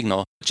flowering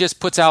signal. It just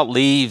puts out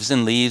leaves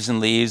and leaves and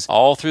leaves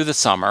all through the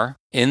summer.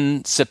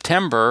 In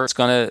September, it's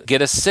going to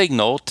get a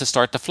signal to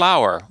start to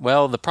flower.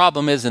 Well, the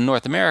problem is in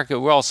North America,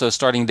 we're also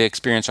starting to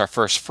experience our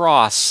first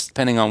frosts,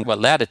 depending on what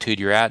latitude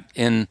you're at,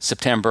 in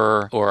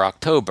September or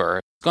October.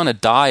 It's going to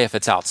die if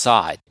it's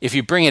outside. If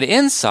you bring it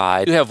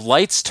inside, you have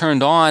lights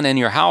turned on in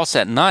your house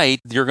at night,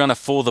 you're going to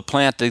fool the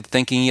plant to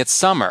thinking it's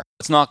summer.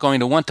 It's not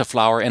going to want to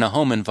flower in a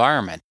home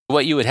environment.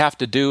 What you would have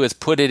to do is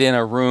put it in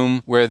a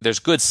room where there's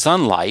good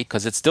sunlight,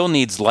 because it still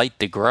needs light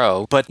to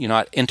grow, but you're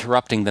not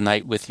interrupting the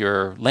night with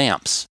your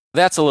lamps.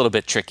 That's a little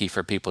bit tricky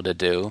for people to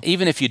do.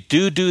 Even if you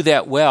do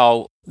that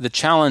well, the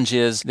challenge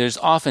is there's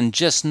often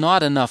just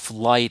not enough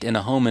light in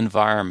a home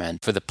environment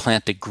for the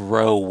plant to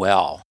grow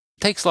well.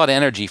 It takes a lot of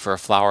energy for a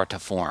flower to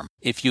form.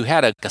 If you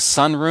had a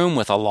sunroom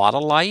with a lot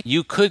of light,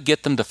 you could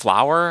get them to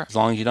flower as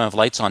long as you don't have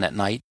lights on at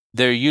night.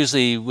 There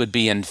usually would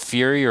be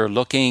inferior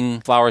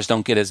looking. Flowers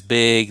don't get as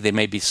big. They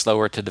may be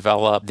slower to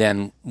develop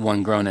than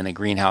one grown in a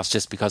greenhouse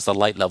just because the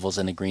light levels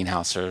in a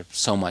greenhouse are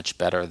so much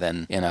better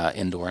than in an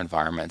indoor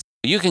environment.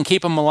 You can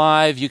keep them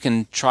alive. You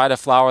can try to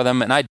flower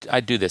them. And I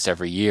do this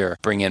every year,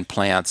 bring in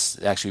plants.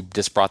 Actually,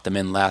 just brought them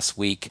in last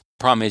week.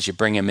 Problem is you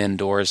bring them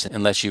indoors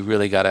unless you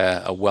really got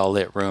a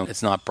well-lit room.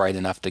 It's not bright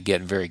enough to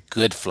get very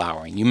good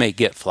flowering. You may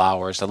get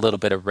flowers, a little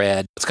bit of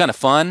red. It's kind of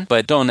fun,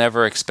 but don't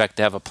ever expect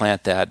to have a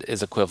plant that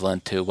is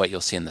equivalent to what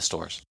you'll see in the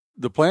stores.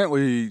 The plant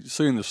we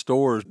see in the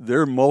stores,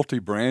 they're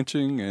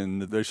multi-branching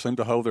and they seem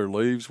to hold their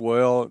leaves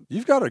well.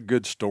 You've got a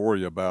good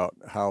story about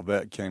how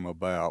that came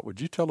about. Would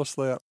you tell us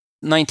that?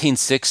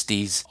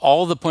 1960s,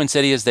 all the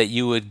poinsettias that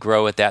you would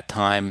grow at that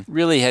time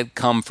really had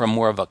come from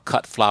more of a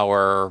cut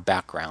flower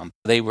background.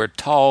 They were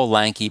tall,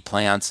 lanky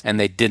plants, and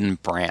they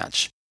didn't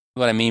branch.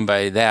 What I mean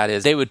by that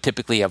is they would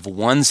typically have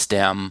one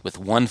stem with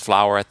one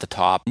flower at the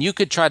top. You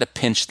could try to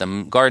pinch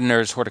them.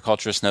 Gardeners,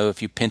 horticulturists know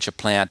if you pinch a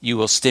plant, you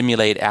will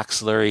stimulate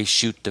axillary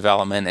shoot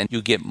development and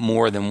you get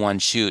more than one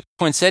shoot.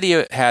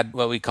 Poinsettia had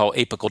what we call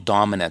apical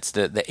dominance.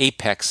 The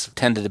apex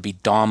tended to be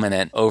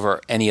dominant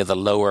over any of the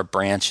lower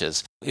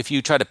branches. If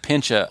you try to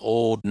pinch an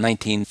old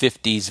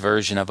 1950s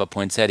version of a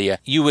poinsettia,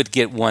 you would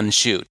get one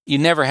shoot. You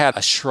never had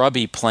a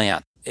shrubby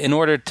plant. In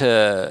order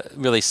to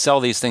really sell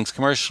these things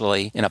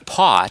commercially in a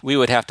pot, we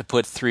would have to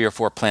put 3 or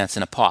 4 plants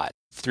in a pot.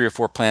 3 or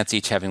 4 plants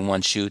each having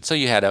one shoot, so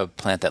you had a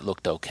plant that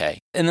looked okay.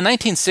 In the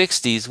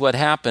 1960s, what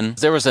happened,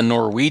 there was a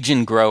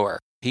Norwegian grower.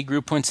 He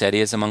grew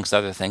poinsettias, amongst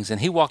other things,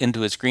 and he walked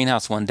into his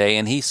greenhouse one day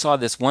and he saw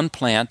this one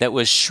plant that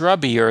was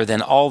shrubbier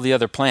than all the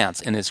other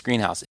plants in his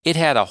greenhouse. It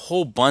had a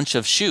whole bunch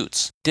of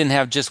shoots. Didn't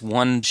have just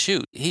one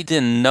shoot. He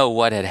didn't know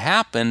what had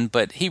happened,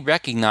 but he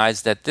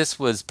recognized that this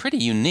was pretty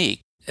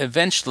unique.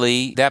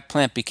 Eventually, that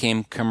plant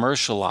became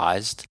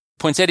commercialized.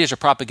 Poinsettias are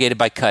propagated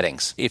by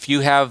cuttings. If you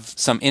have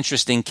some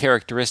interesting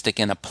characteristic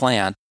in a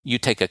plant, you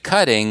take a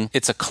cutting,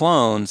 it's a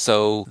clone,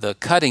 so the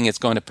cutting is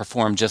going to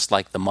perform just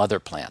like the mother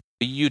plant.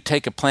 You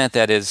take a plant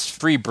that is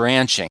free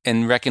branching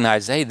and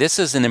recognize, hey, this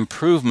is an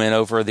improvement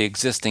over the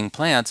existing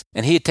plants.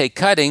 And he'd take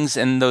cuttings,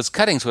 and those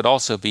cuttings would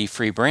also be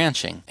free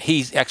branching.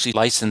 He actually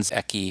licensed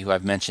Ecke, who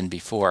I've mentioned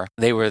before.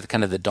 They were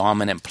kind of the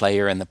dominant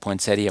player in the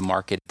poinsettia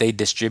market. They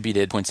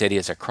distributed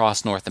poinsettias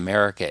across North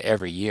America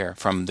every year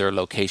from their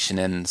location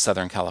in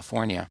Southern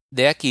California.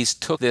 The Eckes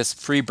took this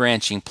free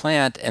branching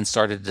plant and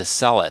started to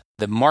sell it.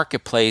 The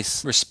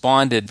marketplace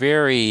responded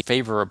very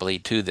favorably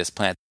to this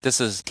plant.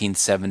 This is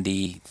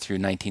 1970 through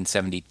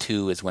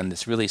 1972 is when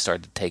this really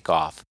started to take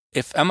off.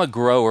 If I'm a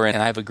grower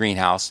and I have a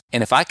greenhouse,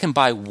 and if I can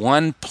buy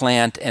one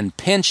plant and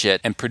pinch it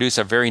and produce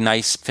a very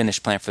nice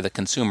finished plant for the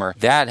consumer,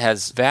 that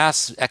has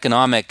vast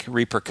economic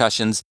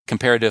repercussions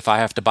compared to if I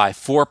have to buy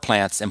 4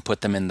 plants and put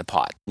them in the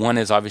pot. One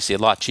is obviously a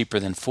lot cheaper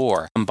than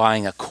 4. I'm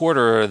buying a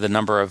quarter of the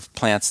number of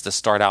plants to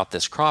start out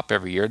this crop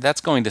every year.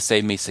 That's going to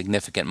save me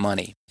significant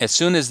money. As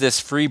soon as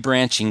this free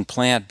branching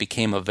plant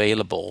became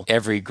available,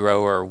 every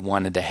grower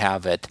wanted to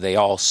have it. They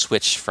all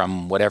switched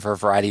from whatever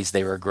varieties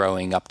they were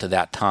growing up to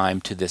that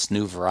time to this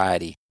new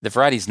variety. The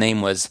variety's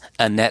name was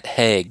Annette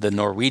Haig. The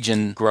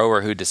Norwegian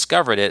grower who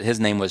discovered it, his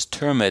name was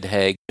Termod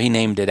Haig. He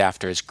named it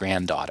after his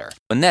granddaughter.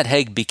 Annette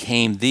Haig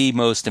became the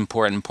most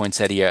important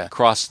poinsettia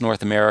across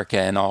North America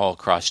and all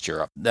across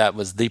Europe. That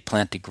was the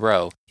plant to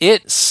grow.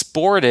 It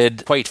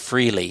sported quite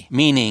freely,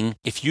 meaning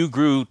if you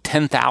grew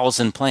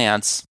 10,000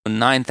 plants,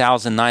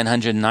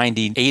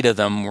 9,998 of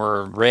them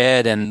were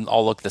red and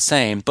all looked the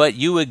same, but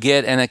you would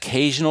get an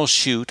occasional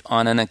shoot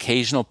on an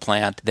occasional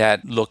plant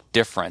that looked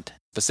different.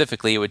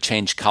 Specifically, it would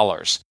change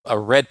colors. A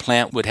red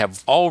plant would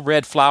have all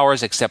red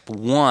flowers except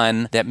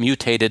one that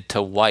mutated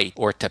to white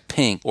or to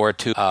pink or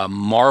to a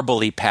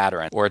marbly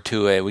pattern or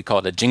to we call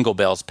it a jingle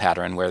bells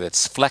pattern where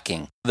it's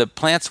flecking. The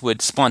plants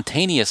would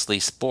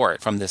spontaneously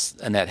sport from this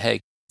Annette Haig.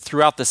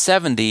 Throughout the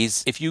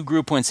 70s, if you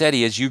grew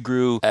poinsettias, you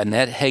grew a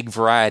Annette Haig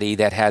variety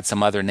that had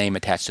some other name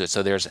attached to it.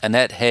 So there's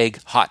Annette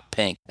Haig Hot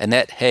Pink,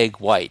 Annette Haig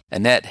White,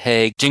 Annette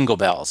Haig Jingle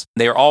Bells.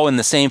 They're all in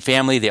the same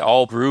family. They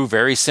all grew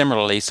very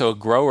similarly. So a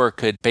grower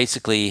could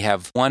basically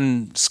have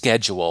one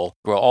schedule,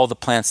 grow all the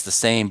plants the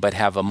same, but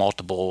have a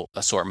multiple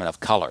assortment of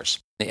colors.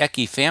 The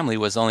Ecke family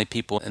was the only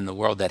people in the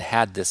world that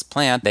had this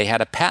plant. They had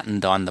a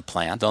patent on the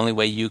plant. The only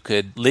way you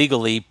could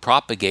legally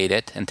propagate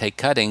it and take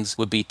cuttings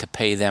would be to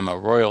pay them a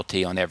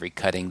royalty on every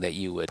cutting that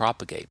you would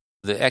propagate.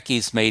 The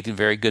Eckes made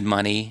very good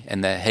money,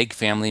 and the Haig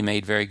family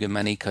made very good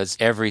money because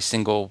every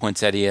single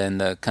poinsettia in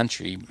the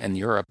country, in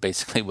Europe,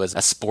 basically was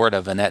a sport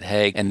of Annette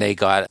Haig, and they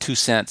got 2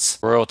 cents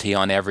royalty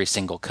on every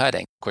single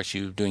cutting. Of course,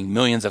 you're doing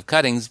millions of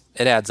cuttings,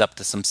 it adds up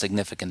to some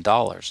significant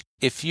dollars.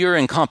 If you're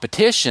in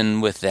competition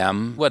with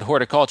them, what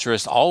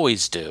horticulturists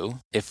always do,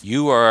 if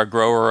you are a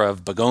grower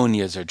of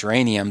begonias or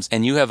geraniums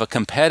and you have a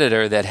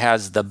competitor that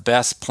has the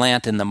best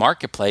plant in the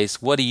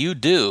marketplace, what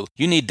do?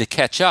 You need to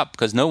catch up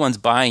because no one's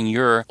buying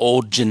your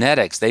old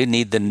genetics. They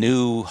need the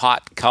new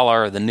hot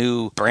color, the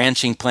new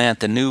branching plant,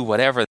 the new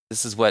whatever.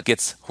 This is what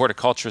gets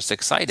horticulturists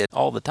excited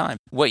all the time.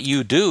 What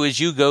you do is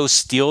you go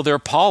steal their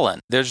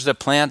pollen. There's a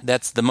plant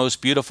that's the most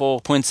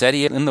beautiful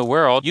poinsettia in the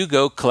world. You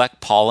go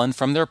collect pollen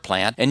from their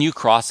plant and you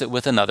cross it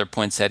with another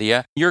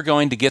poinsettia. You're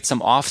going to get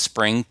some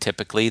offspring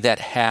typically that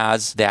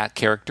has that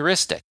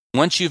characteristic.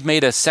 Once you've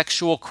made a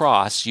sexual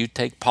cross, you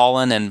take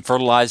pollen and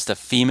fertilize the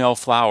female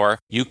flower,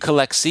 you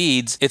collect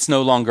seeds, it's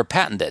no longer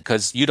patented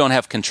because you don't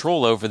have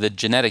control over the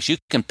genetics. You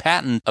can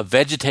patent a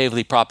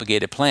vegetatively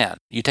propagated plant.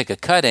 You take a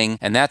cutting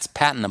and that's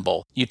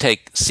patentable. You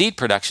take seed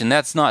production,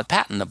 that's not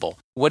patentable.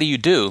 What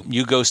do?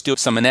 You go steal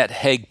some Annette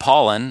Hague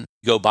pollen,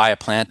 go buy a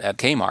plant at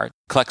Kmart,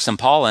 collect some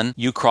pollen,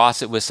 you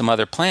cross it with some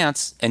other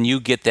plants, and you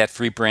get that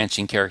free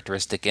branching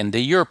characteristic into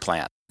your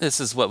plant. This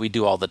is what we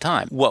do all the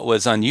time. What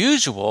was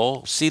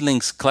unusual,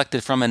 seedlings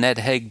collected from Annette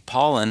Hague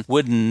pollen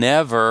would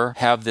never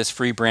have this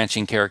free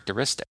branching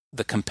characteristic.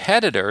 The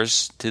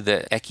competitors to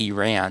the Ecke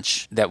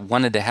Ranch that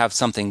wanted to have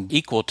something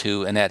equal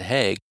to Annette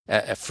Hague,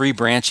 a free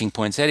branching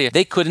poinsettia,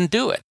 they couldn't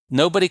do it.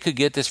 Nobody could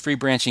get this free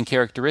branching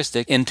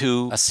characteristic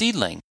into a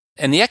seedling.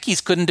 And the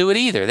Eckes couldn't do it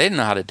either. They didn't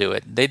know how to do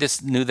it. They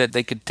just knew that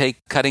they could take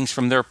cuttings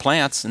from their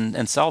plants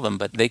and sell them,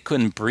 but they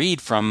couldn't breed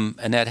from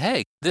Annette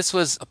Hague. This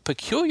was a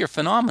peculiar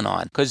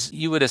phenomenon because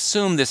you would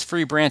assume this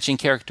free branching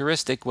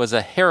characteristic was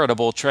a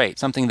heritable trait,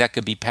 something that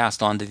could be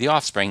passed on to the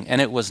offspring,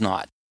 and it was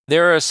not.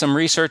 There are some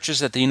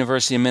researchers at the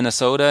University of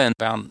Minnesota in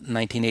about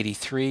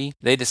 1983.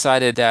 They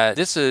decided that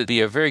this would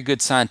be a very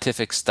good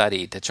scientific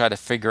study to try to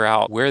figure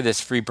out where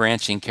this free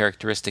branching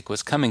characteristic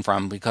was coming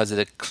from because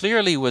it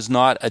clearly was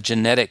not a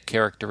genetic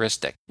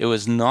characteristic. It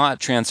was not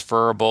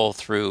transferable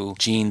through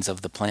genes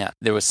of the plant.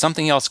 There was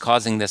something else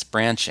causing this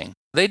branching.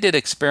 They did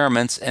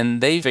experiments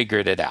and they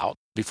figured it out.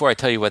 Before I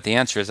tell you what the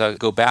answer is, I'll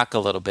go back a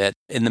little bit.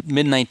 In the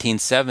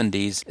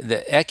mid-1970s,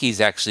 the Eckes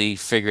actually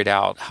figured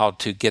out how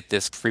to get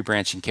this free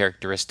branching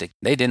characteristic.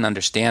 They didn't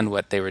understand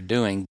what they were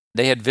doing.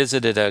 They had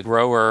visited a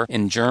grower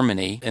in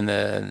Germany in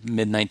the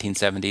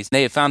mid-1970s.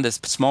 They had found this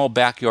small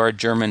backyard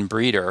German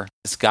breeder,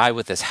 this guy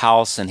with his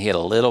house, and he had a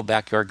little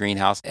backyard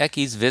greenhouse.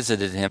 Eckes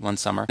visited him one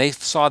summer. They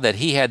saw that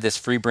he had this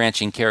free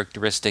branching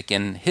characteristic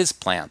in his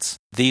plants.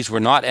 These were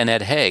not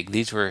Annette Hague.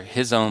 These were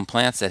his own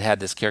plants that had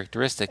this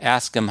characteristic.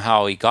 Asked him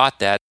how he got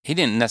that. He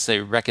didn't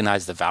necessarily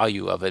recognize the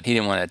value of it. He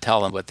didn't want to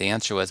tell them what the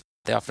answer was.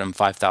 They offered him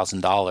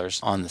 $5,000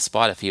 on the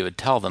spot if he would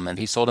tell them, and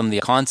he sold him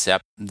the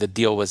concept. The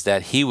deal was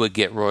that he would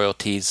get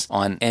royalties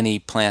on any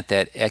plant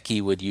that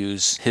Ecke would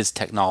use his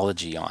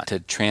technology on to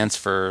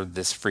transfer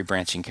this free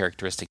branching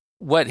characteristic.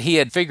 What he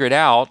had figured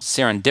out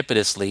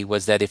serendipitously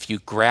was that if you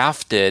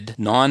grafted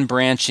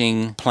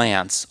non-branching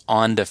plants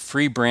onto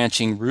free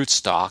branching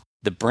rootstock,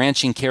 the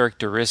branching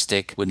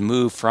characteristic would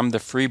move from the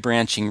free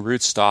branching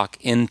rootstock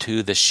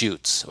into the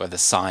shoots or the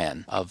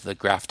scion of the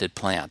grafted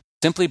plant.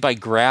 Simply by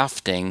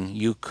grafting,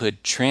 you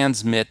could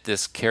transmit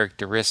this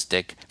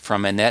characteristic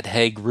from Annette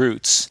Hague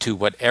roots to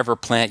whatever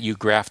plant you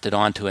grafted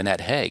onto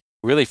Annette Hague.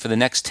 Really, for the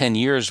next 10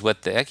 years,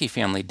 what the Ecke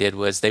family did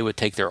was they would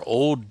take their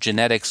old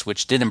genetics,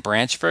 which didn't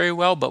branch very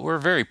well, but were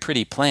very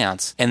pretty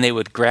plants, and they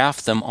would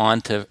graft them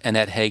onto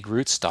Annette Hague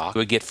rootstock. They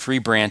would get free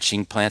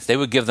branching plants. They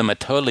would give them a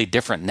totally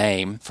different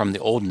name from the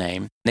old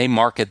name. They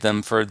marketed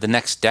them for the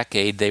next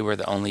decade. They were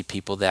the only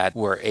people that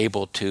were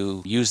able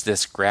to use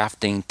this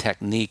grafting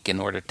technique in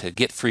order to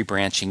get free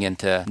branching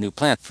into new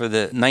plants. For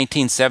the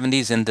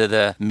 1970s into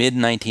the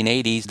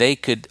mid-1980s, they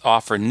could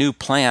offer new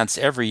plants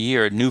every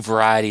year, new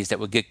varieties that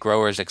would get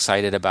growers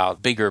excited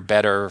about bigger,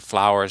 better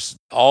flowers.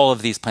 All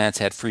of these plants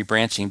had free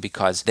branching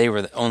because they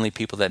were the only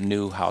people that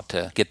knew how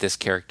to get this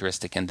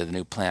characteristic into the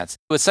new plants.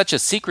 It was such a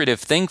secretive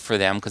thing for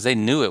them because they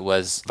knew it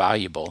was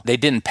valuable. They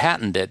didn't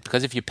patent it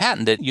because if you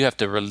patent it, you have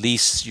to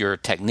release your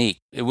technique.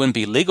 It wouldn't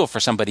be legal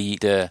for somebody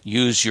to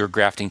use your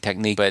grafting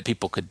technique, but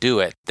people could do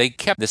it. They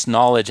kept this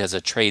knowledge as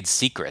a trade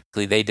secret.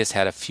 They just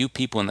had a few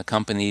people in the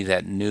company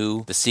that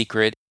knew the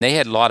secret. They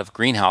had a lot of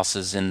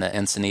greenhouses in the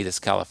Encinitas,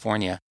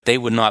 California. They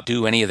would not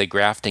do any of the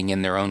grafting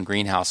in their own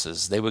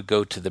greenhouses. They would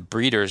go to the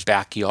breeder's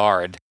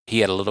backyard. He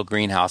had a little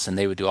greenhouse, and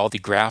they would do all the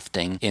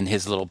grafting in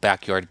his little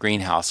backyard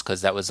greenhouse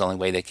because that was the only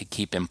way they could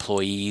keep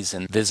employees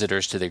and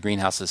visitors to their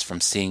greenhouses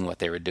from seeing what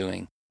they were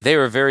doing. They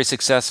were very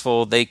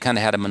successful. They kind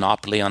of had a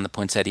monopoly on the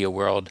poinsettia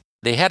world.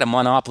 They had a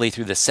monopoly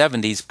through the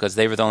 70s because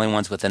they were the only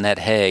ones with Annette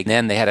Hague.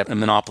 Then they had a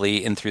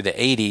monopoly in through the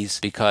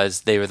 80s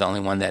because they were the only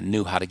one that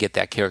knew how to get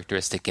that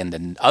characteristic in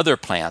the other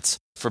plants.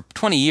 For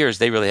 20 years,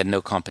 they really had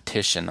no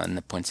competition in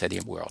the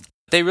poinsettia world.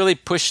 They really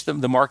pushed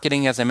the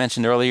marketing, as I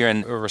mentioned earlier,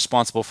 and were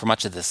responsible for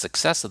much of the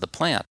success of the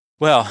plant.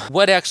 Well,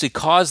 what actually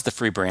caused the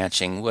free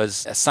branching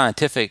was a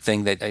scientific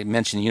thing that I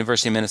mentioned.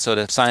 University of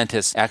Minnesota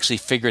scientists actually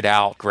figured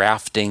out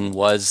grafting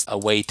was a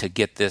way to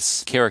get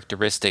this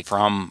characteristic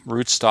from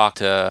rootstock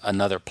to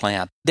another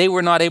plant. They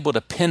were not able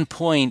to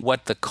pinpoint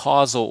what the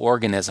causal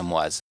organism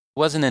was. It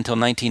wasn't until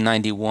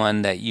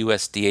 1991 that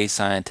USDA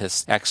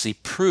scientists actually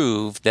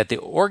proved that the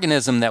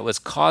organism that was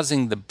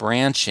causing the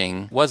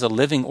branching was a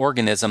living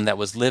organism that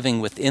was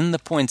living within the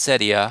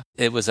poinsettia.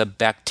 It was a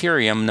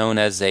bacterium known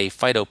as a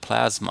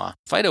phytoplasma.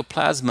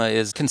 Phytoplasma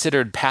is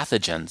considered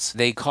pathogens.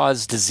 They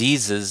cause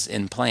diseases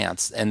in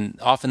plants, and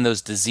often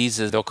those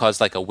diseases, they'll cause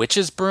like a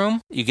witch's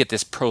broom. You get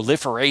this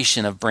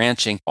proliferation of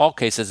branching. In all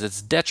cases,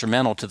 it's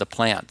detrimental to the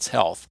plant's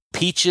health.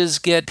 Peaches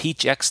get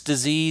peach X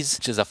disease,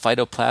 which is a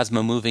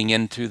phytoplasma moving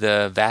in through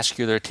the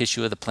vascular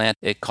tissue of the plant.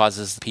 It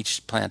causes the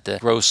peach plant to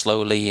grow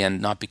slowly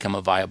and not become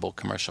a viable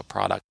commercial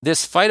product.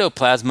 This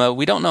phytoplasma,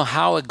 we don't know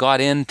how it got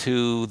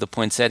into the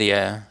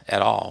poinsettia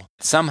at all.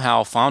 It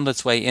somehow found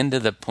its way into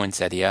the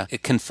poinsettia.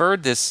 It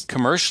conferred this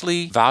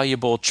commercially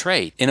valuable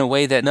trait in a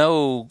way that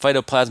no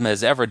phytoplasma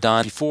has ever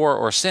done before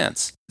or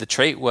since. The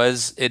trait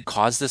was it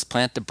caused this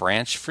plant to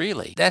branch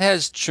freely. That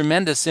has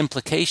tremendous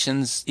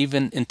implications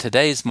even in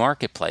today's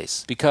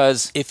marketplace,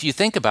 because if you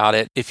think about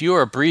it, if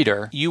you're a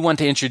breeder, you want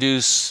to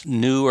introduce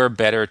new or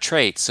better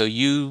traits. So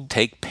you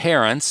take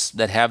parents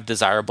that have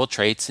desirable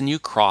traits and you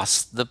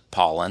cross the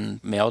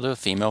pollen, male to a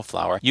female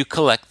flower. You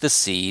collect the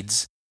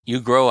seeds. You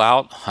grow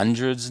out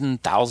hundreds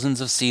and thousands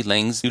of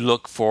seedlings. You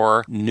look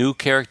for new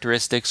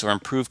characteristics or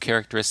improved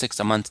characteristics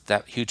amongst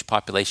that huge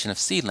population of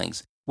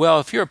seedlings.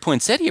 Well, if you're a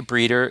poinsettia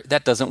breeder,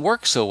 that doesn't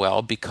work so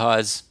well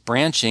because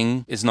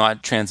branching is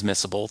not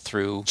transmissible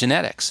through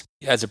genetics.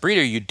 As a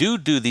breeder, you do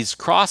these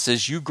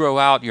crosses, you grow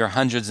out your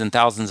hundreds and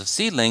thousands of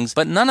seedlings,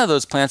 but none of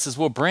those plants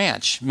will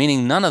branch,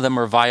 meaning none of them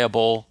are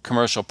viable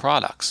commercial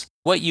products.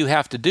 What you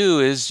have to do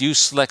is you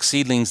select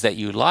seedlings that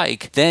you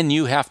like, then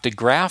you have to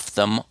graft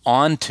them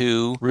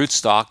onto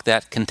rootstock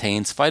that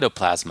contains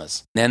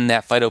phytoplasmas. Then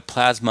that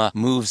phytoplasma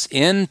moves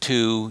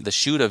into the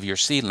shoot of your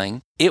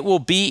seedling. It will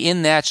be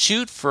in that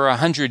shoot for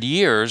 100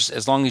 years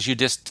as long as you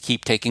just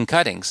keep taking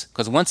cuttings.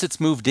 Because once it's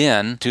moved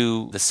in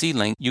to the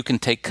seedling, you can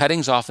take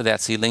cuttings off of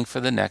that seedling for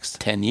the next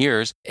 10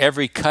 years.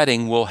 Every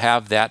cutting will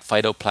have that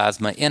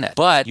phytoplasma in it.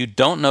 But you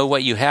don't know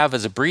what you have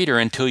as a breeder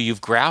until you've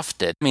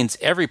grafted. It means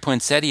every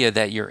poinsettia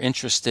that you're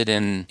interested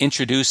in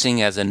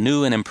introducing as a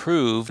new and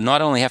improved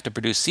not only have to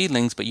produce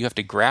seedlings, but you have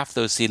to graft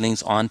those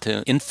seedlings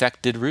onto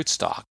infected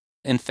rootstock.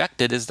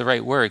 Infected is the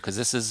right word because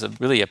this is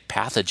really a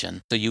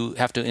pathogen. So you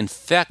have to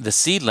infect the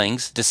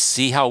seedlings to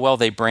see how well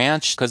they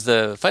branch, because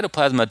the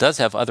phytoplasma does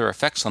have other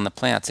effects on the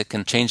plants. It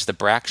can change the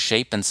bract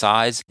shape and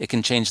size. It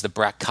can change the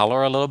bract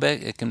color a little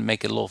bit. It can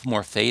make it a little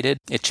more faded.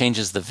 It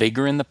changes the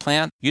vigor in the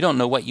plant. You don't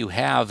know what you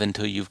have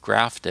until you've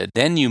grafted.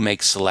 Then you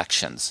make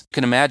selections. You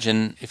can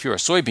imagine if you're a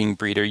soybean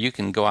breeder, you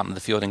can go out in the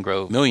field and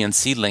grow a million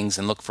seedlings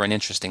and look for an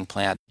interesting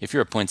plant. If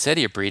you're a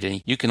poinsettia breeder,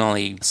 you can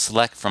only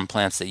select from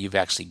plants that you've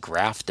actually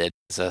grafted.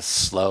 It's a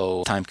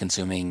slow,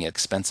 time-consuming,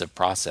 expensive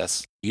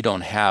process. You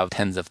don't have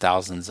tens of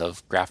thousands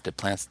of grafted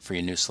plants for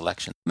your new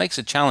selection. It makes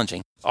it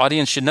challenging.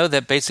 Audience should know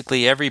that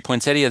basically every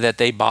poinsettia that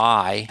they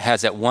buy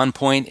has at one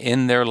point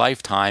in their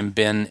lifetime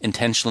been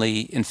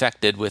intentionally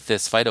infected with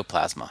this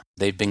phytoplasma.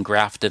 They've been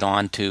grafted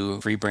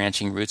onto free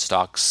branching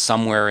rootstocks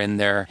somewhere in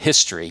their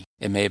history.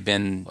 It may have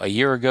been a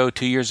year ago,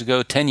 2 years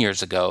ago, 10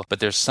 years ago, but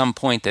there's some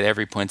point that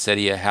every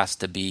poinsettia has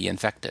to be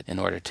infected in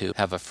order to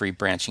have a free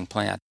branching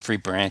plant. Free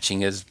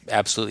branching is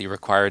absolutely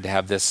required to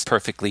have this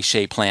perfectly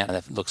shaped plant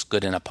that looks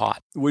good in a pot.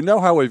 We know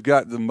how we've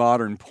got the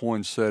modern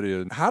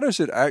poinsettia. How does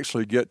it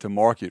actually get to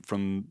market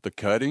from the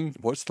cutting?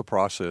 What's the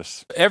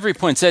process? Every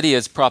poinsettia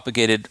is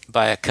propagated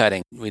by a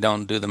cutting. We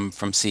don't do them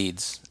from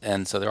seeds,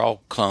 and so they're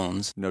all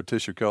clones. No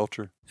tissue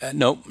culture?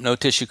 No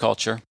tissue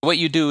culture. What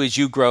you do is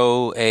you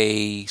grow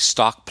a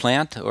stock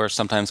plant, or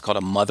sometimes called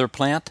a mother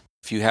plant.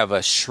 If you have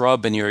a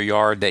shrub in your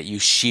yard that you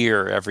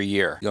shear every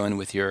year, go in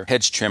with your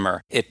hedge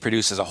trimmer, it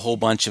produces a whole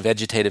bunch of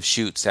vegetative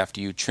shoots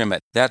after you trim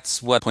it.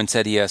 That's what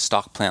poinsettia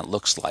stock plant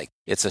looks like.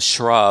 It's a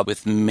shrub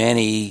with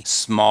many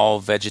small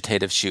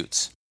vegetative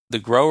shoots. The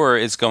grower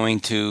is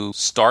going to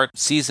start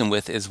season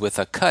with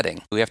a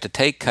cutting. We have to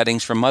take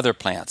cuttings from mother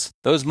plants.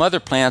 Those mother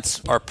plants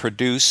are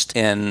produced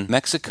in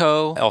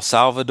Mexico, El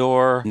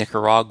Salvador,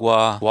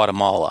 Nicaragua,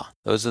 Guatemala.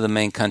 Those are the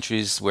main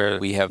countries where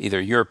we have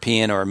either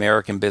European or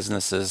American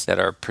businesses that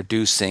are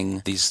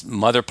producing these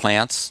mother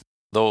plants.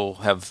 They'll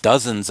have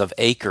dozens of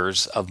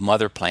acres of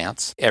mother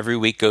plants. Every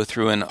week go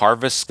through and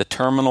harvest the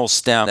terminal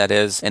stem that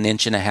is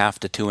 1.5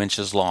 to 2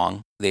 inches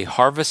long. They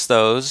harvest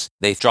those.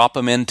 They drop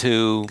them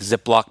into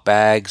Ziploc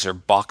bags or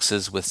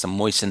boxes with some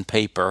moistened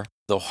paper.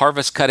 They'll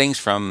harvest cuttings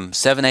from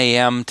 7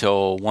 a.m.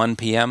 till 1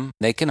 p.m.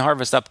 They can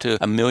harvest up to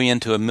 1 million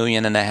to 1.5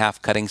 million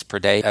cuttings per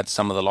day at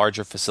some of the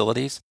larger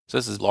facilities. So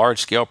this is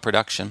large-scale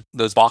production.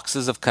 Those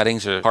boxes of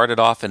cuttings are carted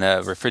off in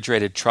a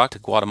refrigerated truck to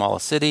Guatemala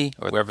City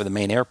or wherever the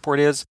main airport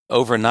is.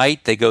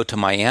 Overnight, they go to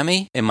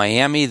Miami. In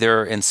Miami,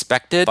 they're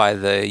inspected by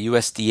the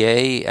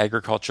USDA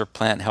Agriculture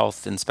Plant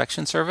Health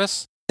Inspection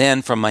Service.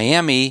 Then from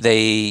Miami,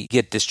 they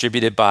get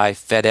distributed by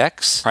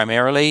FedEx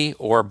primarily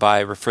or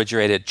by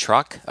refrigerated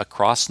truck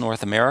across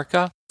North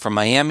America. From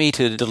Miami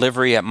to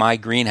delivery at my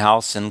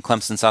greenhouse in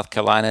Clemson, South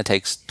Carolina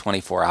takes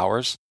 24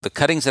 hours. The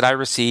cuttings that I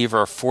receive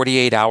are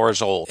 48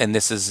 hours old, and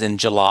this is in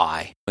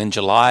July. In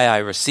July, I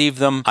receive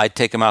them. I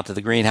take them out to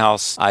the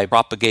greenhouse. I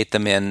propagate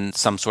them in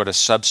some sort of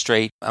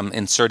substrate. I'm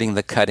inserting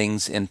the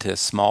cuttings into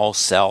small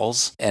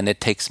cells, and it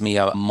takes me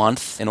a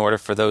month in order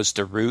for those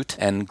to root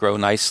and grow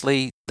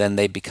nicely. Then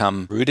they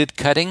become rooted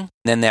cutting.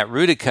 Then that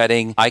rooted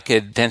cutting, I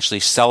could potentially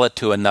sell it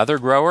to another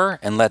grower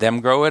and let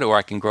them grow it, or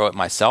I can grow it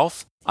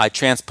myself. I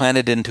transplant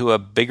it into a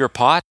bigger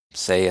pot,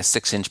 say a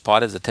 6-inch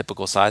pot is a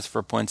typical size for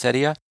a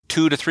poinsettia.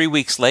 2 to 3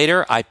 weeks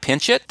later, I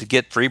pinch it to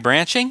get free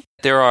branching.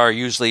 There are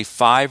usually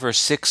 5 or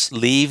 6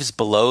 leaves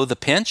below the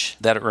pinch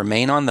that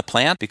remain on the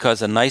plant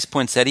because a nice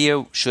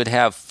poinsettia should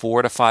have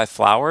 4 to 5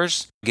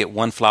 flowers. You get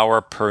 1 flower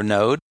per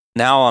node.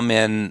 Now I'm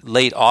in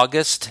late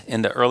August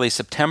into early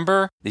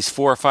September. These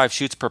 4 or 5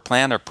 shoots per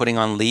plant are putting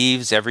on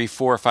leaves. Every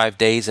 4 or 5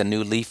 days, a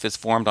new leaf is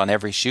formed on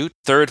every shoot.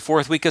 3rd,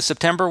 4th week of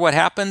September, what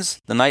happens?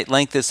 The night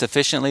length is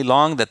sufficiently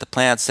long that the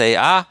plants say,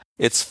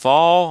 it's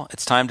fall,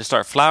 it's time to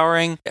start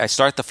flowering. I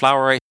start the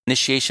flower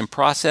initiation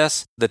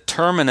process. The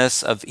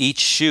terminus of each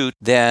shoot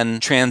then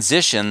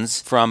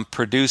transitions from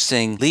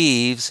producing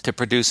leaves to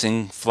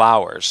producing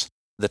flowers.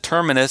 The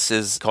terminus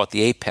is called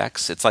the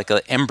apex. It's like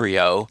an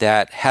embryo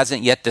that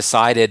hasn't yet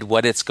decided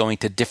what it's going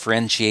to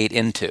differentiate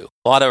into.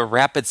 A lot of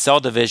rapid cell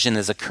division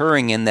is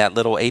occurring in that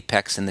little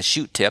apex in the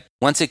shoot tip.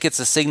 Once it gets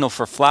a signal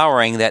for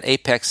flowering, that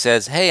apex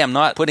says, hey, I'm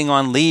not putting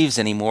on leaves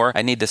anymore.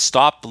 I need to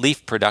stop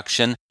leaf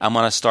production. I'm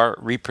going to start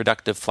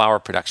reproductive flower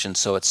production.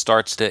 So it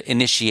starts to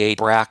initiate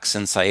bracts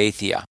and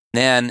cyathea.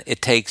 Then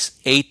it takes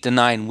 8 to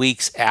 9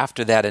 weeks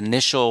after that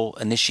initial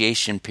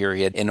initiation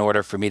period in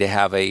order for me to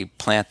have a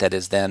plant that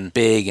is then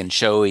big and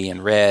showy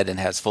and red and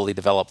has fully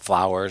developed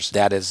flowers.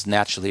 That is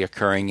naturally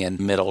occurring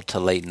in middle to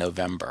late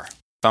November.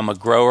 If I'm a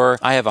grower,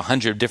 I have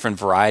 100 different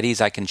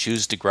varieties I can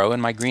choose to grow in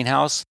my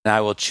greenhouse, and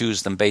I will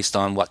choose them based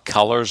on what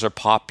colors are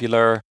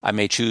popular. I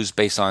may choose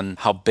based on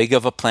how big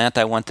of a plant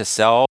I want to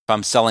sell. If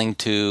I'm selling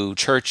to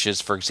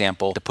churches, for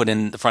example, to put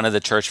in the front of the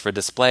church for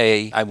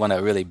display, I want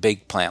a really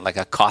big plant, like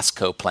a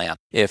Costco plant.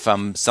 If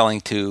I'm selling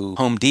to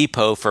Home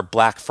Depot for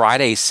Black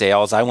Friday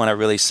sales, I want a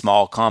really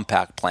small,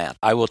 compact plant.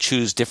 I will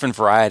choose different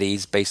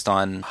varieties based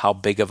on how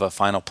big of a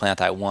final plant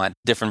I want.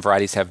 Different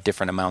varieties have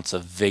different amounts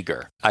of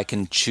vigor. I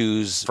can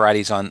choose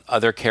varieties on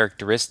other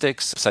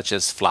characteristics, such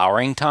as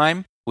flowering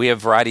time. We have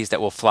varieties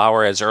that will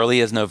flower as early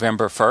as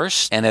November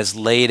 1st and as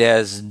late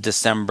as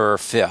December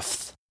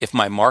 5th. If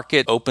my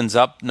market opens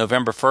up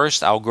November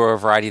 1st, I'll grow a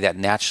variety that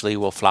naturally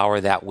will flower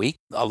that week.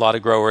 A lot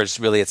of growers,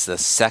 really, it's the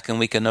 2nd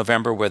week of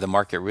November where the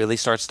market really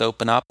starts to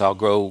open up. I'll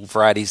grow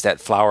varieties that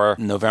flower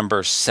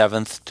November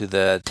 7th to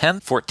the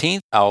 10th, 14th.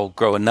 I'll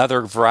grow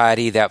another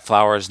variety that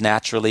flowers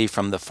naturally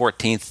from the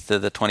 14th to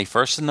the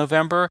 21st of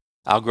November.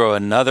 I'll grow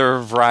another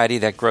variety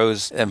that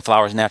grows and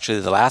flowers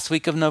naturally the last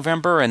week of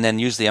November, and then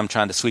usually I'm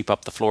trying to sweep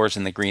up the floors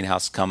in the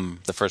greenhouse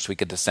come the 1st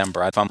week of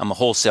December. If I'm a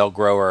wholesale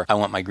grower, I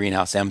want my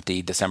greenhouse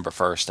empty December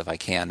 1st if I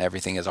can.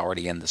 Everything is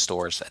already in the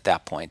stores at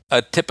that point.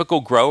 A typical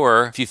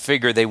grower, if you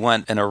figure they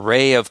want an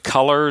array of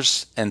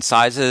colors and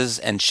sizes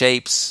and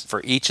shapes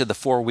for each of the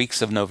 4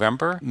 weeks of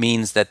November,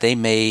 means that they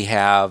may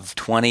have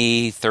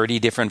 20, 30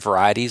 different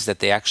varieties that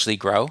they actually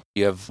grow.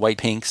 You have white,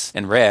 pinks,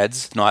 and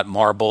reds, not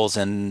marbles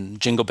and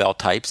jingle bell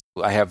types.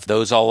 I have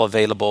those all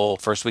available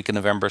 1st week of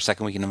November,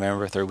 2nd week of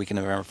November, 3rd week of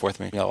November, 4th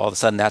week. All of a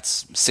sudden,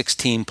 that's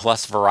 16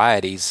 plus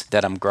varieties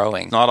that I'm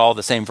growing. Not all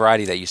the same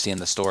variety that you see in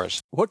the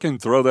stores. What can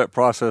throw that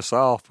process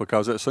off?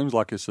 Because it seems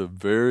like it's a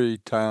very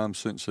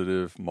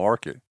time-sensitive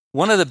market.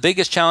 One of the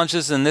biggest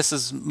challenges, and this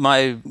is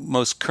my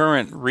most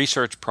current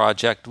research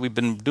project, we've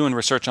been doing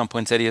research on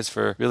poinsettias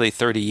for really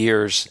 30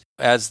 years.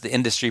 As the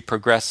industry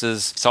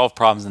progresses, solve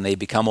problems and they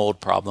become old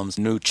problems,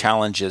 new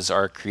challenges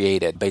are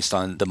created based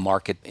on the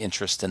market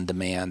interest and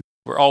demand.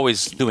 We're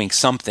always doing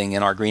something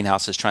in our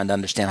greenhouses trying to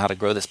understand how to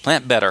grow this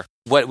plant better.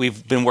 What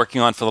we've been working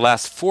on for the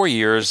last 4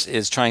 years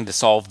is trying to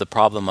solve the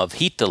problem of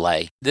heat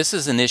delay. This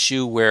is an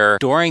issue where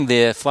during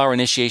the flower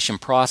initiation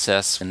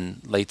process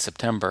in late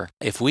September,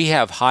 if we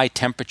have high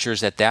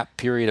temperatures at that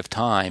period of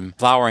time,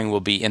 flowering will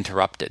be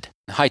interrupted.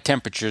 High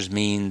temperatures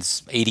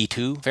means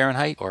 82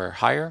 Fahrenheit or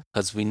higher,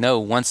 because we know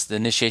once the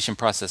initiation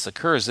process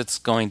occurs, it's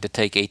going to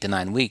take 8 to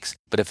 9 weeks.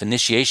 But if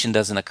initiation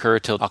doesn't occur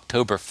till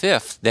October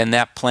 5th, then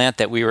that plant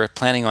that we were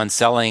planning on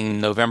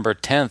selling November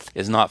 10th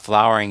is not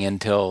flowering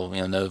until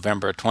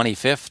November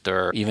 25th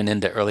or even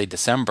into early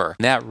December.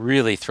 And that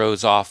really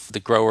throws off the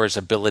grower's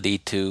ability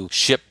to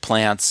ship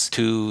plants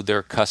to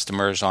their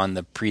customers on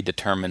the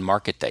predetermined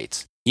market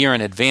dates. Year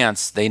in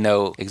advance, they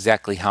know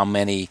exactly how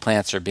many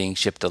plants are being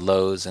shipped to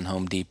Lowe's and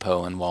Home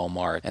Depot and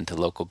Walmart and to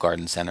local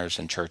garden centers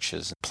and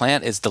churches.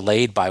 Plant is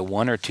delayed by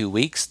 1 or 2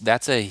 weeks.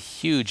 That's a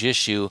huge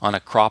issue on a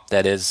crop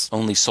that is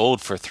only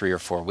sold for 3 or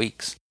 4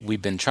 weeks.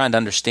 We've been trying to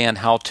understand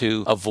how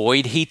to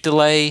avoid heat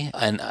delay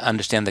and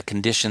understand the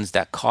conditions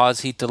that cause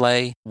heat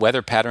delay.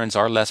 Weather patterns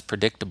are less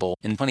predictable.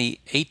 In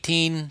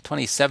 2018,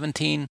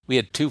 2017, we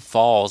had 2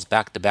 falls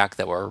back to back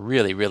that were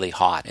really, really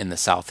hot in the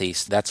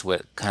southeast. That's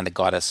what kind of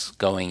got us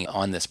going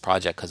on this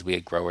project, because we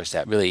had growers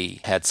that really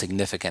had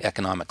significant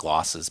economic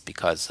losses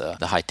because of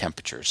the high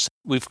temperatures.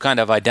 We've kind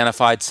of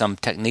identified some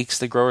techniques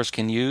the growers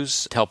can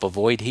use to help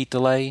avoid heat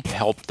delay,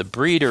 help the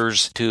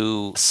breeders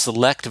to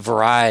select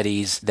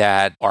varieties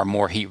that are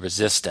more heat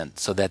resistant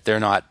so that they're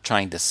not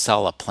trying to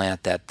sell a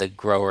plant that the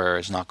grower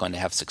is not going to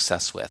have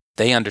success with.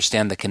 They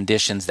understand the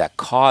conditions that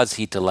cause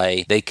heat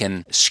delay. They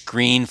can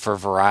screen for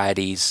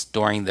varieties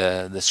during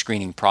the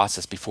screening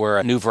process. Before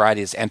a new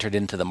variety is entered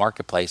into the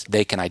marketplace,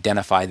 they can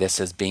identify this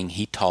as being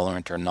heat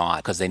tolerant or not,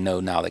 because they know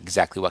now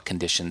exactly what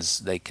conditions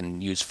they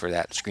can use for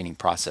that screening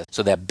process,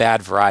 so that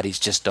bad varieties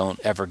just don't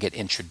ever get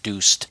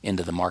introduced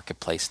into the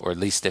marketplace. Or at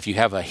least if you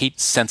have a heat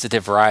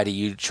sensitive variety,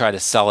 you try to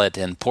sell it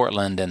in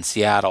Portland and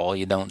Seattle.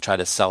 You don't try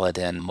to sell it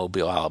in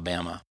Mobile,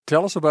 Alabama.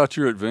 Tell us about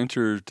your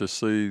adventure to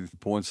see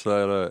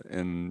poinsettia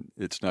in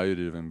its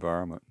native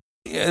environment.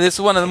 Yeah, this is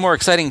one of the more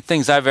exciting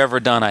things I've ever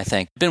done, I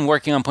think. Been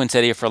working on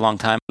poinsettia for a long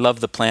time. Love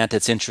the plant.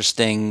 It's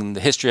interesting.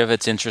 The history of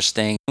it's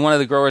interesting. One of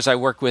the growers I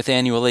work with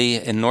annually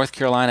in North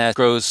Carolina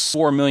grows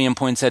 4 million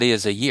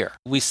poinsettias a year.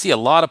 We see a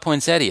lot of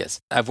poinsettias.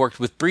 I've worked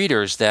with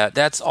breeders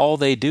that's all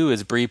they do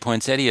is breed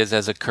poinsettias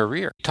as a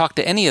career. Talk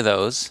to any of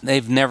those,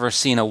 they've never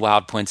seen a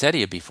wild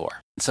poinsettia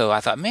before. So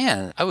I thought,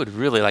 man, I would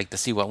really like to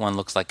see what one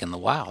looks like in the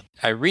wild.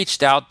 I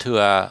reached out to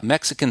a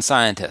Mexican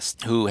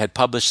scientist who had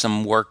published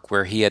some work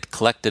where he had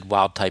collected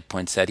wild-type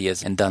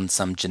poinsettias and done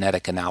some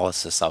genetic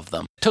analysis of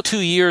them. It took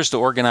 2 years to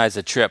organize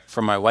a trip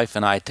for my wife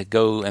and I to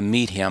go and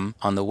meet him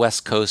on the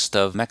west coast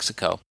of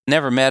Mexico.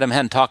 Never met him,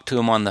 hadn't talked to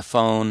him on the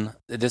phone,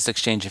 just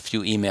exchanged a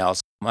few emails.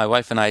 My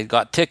wife and I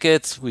got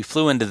tickets. We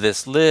flew into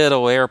this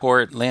little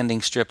airport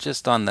landing strip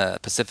just on the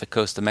Pacific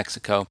coast of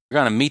Mexico. We're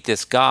going to meet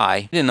this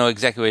guy. We didn't know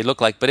exactly what he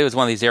looked like, but it was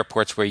one of these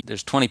airports where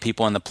there's 20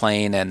 people on the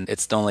plane and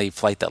it's the only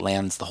flight that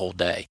lands the whole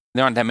day.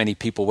 There aren't that many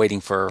people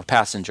waiting for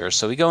passengers.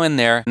 So we go in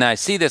there, and I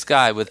see this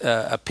guy with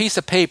a piece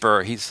of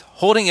paper. He's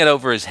holding it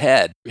over his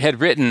head. He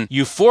had written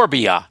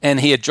euphorbia,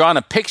 and he had drawn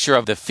a picture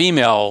of the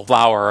female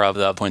flower of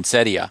the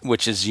poinsettia,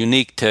 which is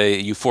unique to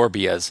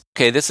euphorbias.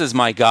 Okay, this is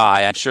my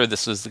guy. I'm sure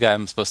this was the guy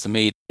I'm supposed to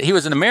meet. He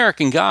was an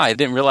American guy. I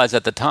didn't realize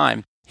at the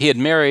time. He had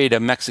married a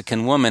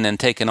Mexican woman and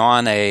taken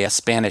on a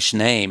Spanish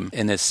name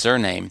in his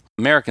surname.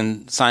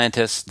 American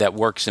scientist that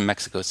works in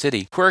Mexico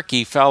City.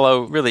 Quirky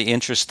fellow, really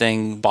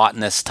interesting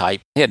botanist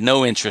type. He had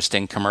no interest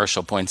in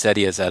commercial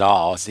poinsettias at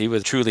all. He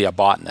was truly a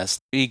botanist.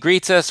 He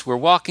greets us. We're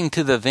walking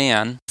to the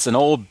van. It's an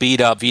old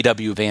beat-up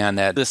VW van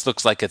that this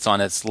looks like it's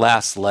on its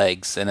last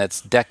legs and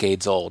it's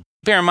decades old.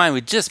 Bear in mind, we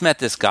just met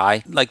this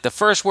guy. Like the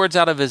first words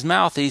out of his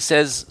mouth, he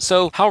says,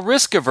 "So how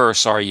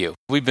risk-averse are you?"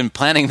 We've been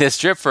planning this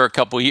trip for a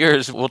couple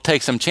years. We'll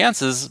take some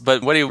chances,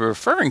 but what are you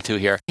referring to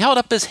here? He held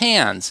up his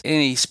hands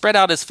and he spread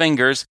out his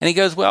fingers and he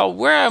goes, "Well,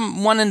 where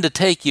I'm wanting to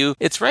take you,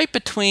 it's right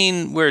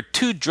between where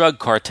 2 drug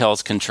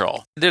cartels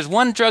control. There's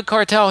one drug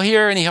cartel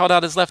here," and he held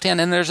out his left hand,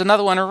 "and there's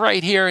another one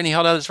right here," and he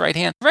held out his right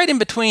hand. "Right in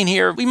between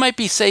here, we might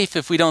be safe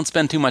if we don't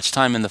spend too much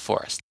time in the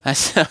forest." I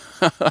said,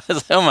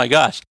 "Oh my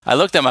gosh." I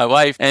looked at my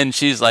wife and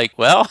she's like,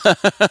 "Well,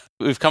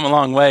 we've come a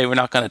long way. We're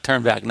not going to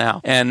turn back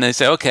now." And they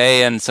say,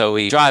 okay. And so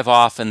we drive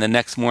off, and the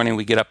next morning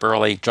we get up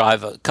early,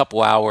 drive a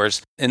couple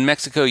hours. In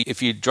Mexico,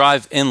 if you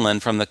drive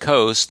inland from the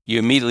coast, you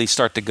immediately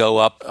start to go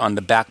up on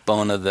the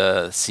backbone of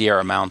the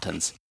Sierra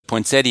Mountains.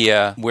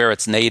 Poinsettia, where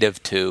it's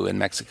native to in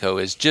Mexico,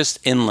 is just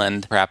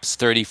inland, perhaps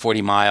 30, 40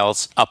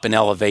 miles up in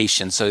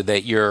elevation, so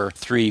that you're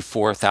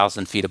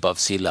 3,000-4,000 feet above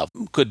sea level.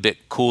 Good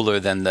bit cooler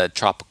than the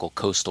tropical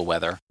coastal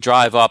weather.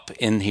 Drive up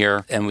in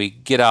here, and we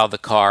get out of the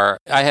car.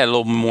 I had a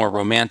little more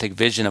romantic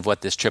vision of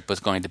what this trip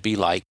was going to be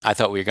like. I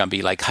thought we were going to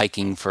be like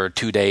hiking for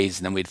 2 days,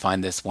 and then we'd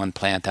find this one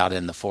plant out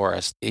in the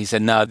forest. He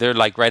said, "No, they're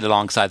like right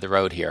alongside the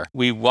road here."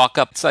 We walk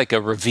up, it's like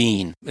a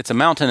ravine. It's a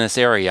mountainous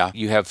area.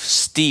 You have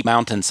steep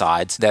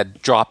mountainsides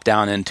that drop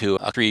down into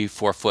a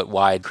 3-4 foot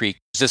wide creek.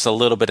 There's just a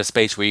little bit of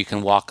space where you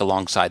can walk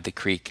alongside the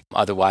creek.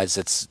 Otherwise,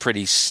 it's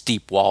pretty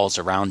steep walls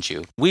around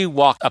you. We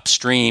walk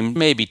upstream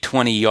maybe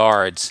 20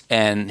 yards,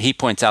 and he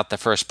points out the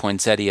first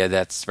poinsettia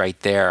that's right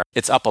there.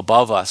 It's up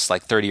above us,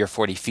 like 30 or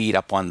 40 feet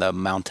up on the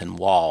mountain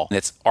wall, and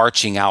it's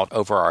arching out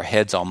over our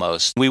heads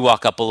almost. We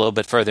walk up a little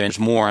bit further, and there's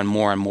more and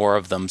more and more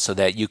of them, so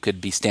that you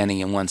could be standing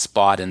in one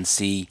spot and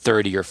see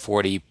 30 or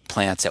 40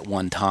 plants at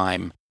one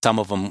time. Some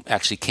of them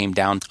actually came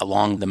down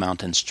along the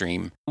mountain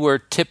stream. We're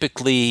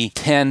typically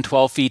 10,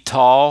 12 feet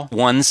tall,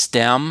 one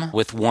stem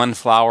with one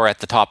flower at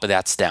the top of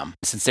that stem.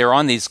 Since they're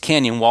on these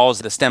canyon walls,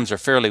 the stems are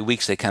fairly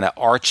weak, so they kind of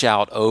arch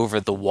out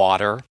over the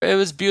water. It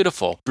was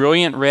beautiful.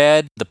 Brilliant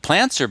red. The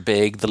plants are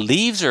big. The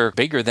leaves are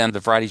bigger than the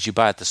varieties you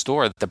buy at the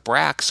store. The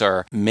bracts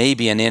are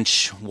maybe 1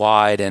 inch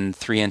wide and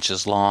 3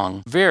 inches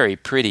long. Very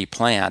pretty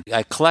plant.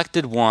 I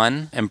collected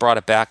one and brought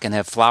it back and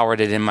have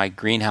flowered it in my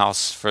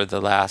greenhouse for the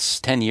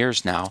last 10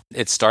 years now.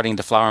 It's starting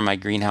to flower in my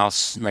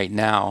greenhouse right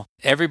now.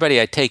 Everybody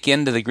I take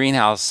into the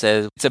greenhouse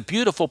says, it's a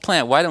beautiful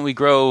plant. Why don't we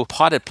grow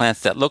potted plants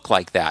that look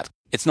like that?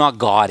 It's not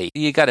gaudy.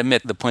 You got to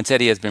admit, the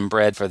poinsettia has been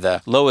bred for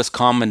the lowest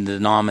common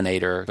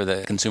denominator for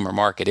the consumer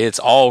market. It's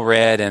all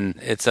red and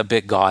it's a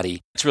bit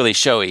gaudy. It's really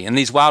showy. And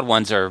these wild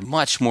ones are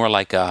much more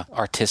like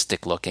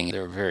artistic looking.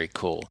 They're very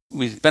cool.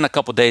 We spent a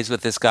couple days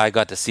with this guy,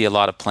 got to see a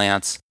lot of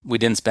plants. We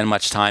didn't spend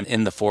much time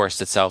in the forest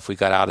itself. We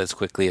got out as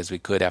quickly as we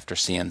could after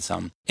seeing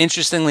some.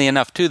 Interestingly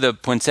enough, too, the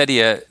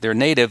poinsettia, they're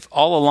native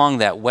all along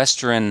that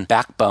western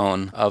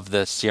backbone of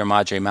the Sierra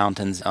Madre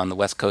Mountains on the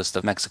west coast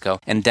of Mexico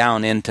and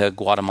down into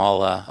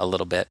Guatemala a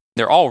little bit.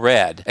 They're all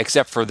red,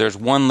 except for there's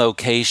one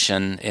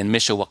location in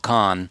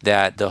Michoacan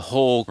that the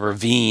whole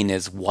ravine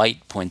is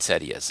white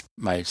poinsettias.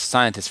 My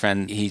scientist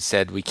friend, he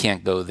said we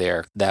can't go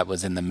there. That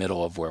was in the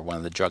middle of where one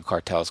of the drug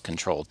cartels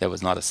controlled. That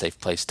was not a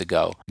safe place to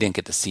go. Didn't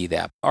get to see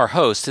that. Our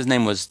host, his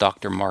name was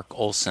Dr. Mark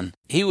Olson.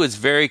 He was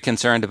very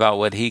concerned about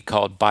what he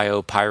called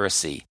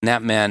biopiracy. And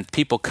that meant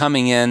people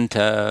coming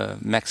into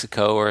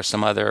Mexico or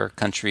some other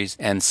countries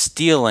and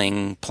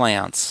stealing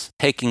plants,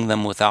 taking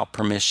them without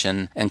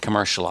permission and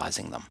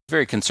commercializing them.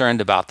 Very concerned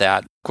about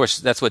that. Of course,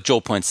 that's what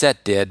Joel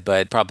Poinsett did,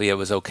 but probably it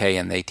was okay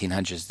in the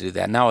 1800s to do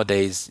that.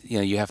 Nowadays,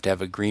 you have to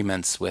have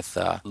agreements with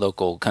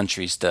local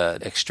countries to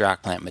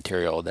extract plant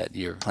material that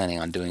you're planning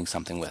on doing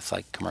something with,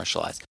 like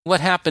commercialize.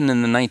 What happened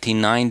in the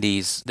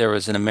 1990s, there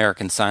was an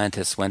American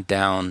scientist went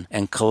down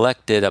and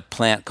collected a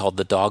plant called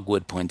the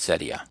dogwood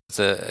poinsettia. It's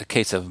a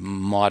case of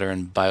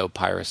modern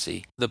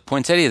biopiracy. The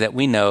poinsettia that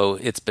we know,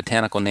 its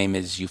botanical name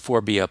is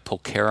Euphorbia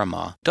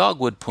pulcherrima.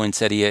 Dogwood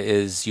poinsettia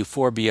is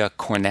Euphorbia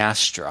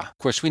cornastra. Of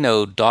course, we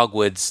know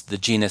dogwoods, the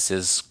genus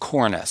is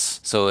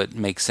Cornus, so it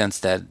makes sense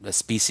that a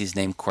species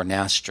named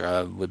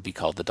Cornastra would be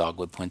called the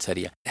dogwood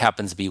poinsettia. It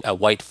happens to be a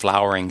white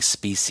flowering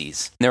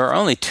species. There are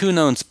only 2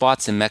 known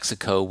spots in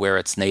Mexico where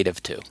it's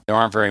native to. There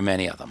aren't very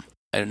many of them.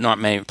 Not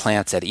many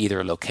plants at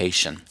either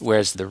location.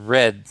 Whereas the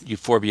red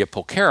Euphorbia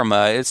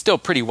pulcherrima is still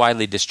pretty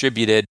widely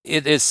distributed.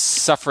 It is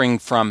suffering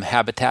from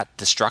habitat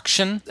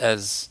destruction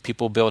as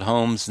people build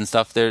homes and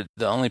stuff. The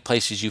only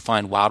places you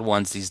find wild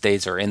ones these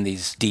days are in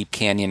these deep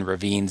canyon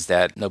ravines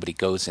that nobody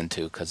goes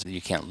into because you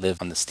can't live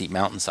on the steep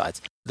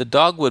mountainsides. The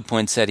dogwood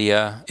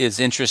poinsettia is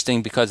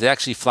interesting because it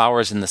actually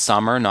flowers in the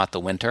summer, not the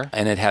winter,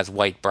 and it has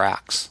white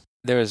bracts.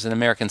 There was an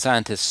American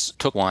scientist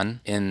took one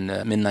in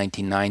the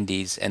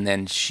mid-1990s, and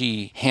then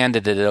she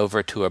handed it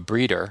over to a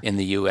breeder in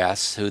the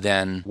U.S. who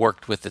then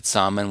worked with it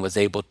some and was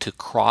able to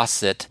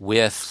cross it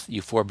with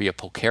Euphorbia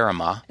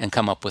pulcherrima and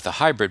come up with a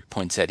hybrid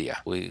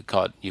poinsettia. We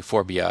call it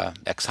Euphorbia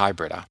ex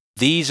hybrida.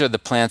 These are the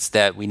plants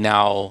that we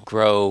now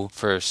grow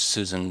for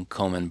Susan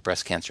Komen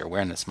Breast Cancer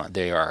Awareness Month.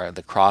 They are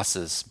the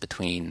crosses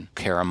between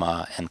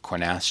pulcherrima and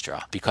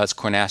cornastra. Because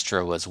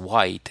cornastra was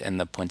white and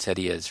the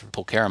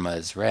pulcherrima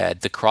is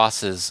red, the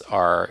crosses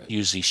are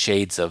usually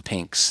shades of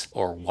pinks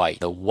or white.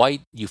 The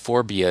white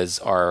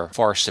euphorbias are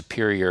far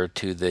superior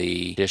to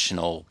the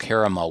traditional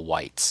pulcherrima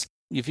whites.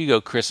 If you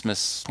go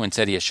Christmas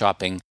poinsettia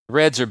shopping,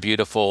 reds are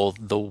beautiful.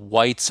 The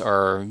whites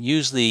are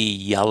usually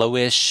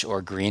yellowish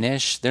or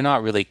greenish. They're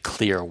not really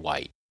clear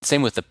white.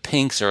 Same with the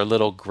pinks are a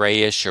little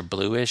grayish or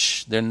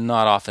bluish. They're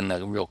not often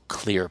a real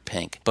clear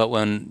pink. But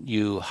when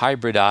you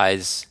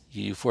hybridize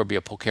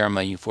Euphorbia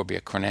pulcherrima, Euphorbia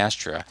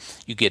cornastra,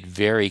 you get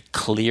very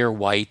clear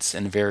whites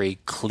and very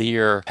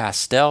clear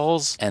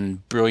pastels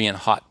and brilliant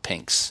hot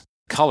pinks.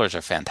 Colors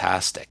are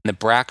fantastic. The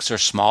bracts are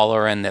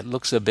smaller and it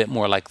looks a bit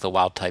more like the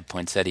wild-type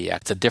poinsettia.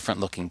 It's a different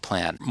looking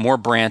plant. More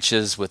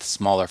branches with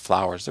smaller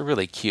flowers. They're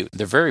really cute.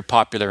 They're very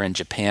popular in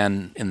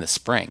Japan in the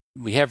spring.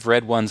 We have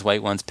red ones,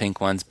 white ones, pink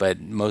ones, but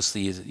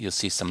mostly you'll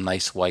see some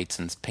nice whites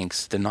and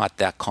pinks. They're not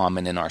that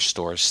common in our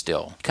stores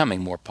still.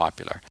 Becoming more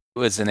popular. It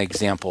was an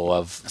example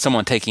of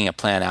someone taking a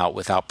plant out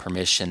without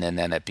permission and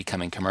then it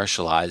becoming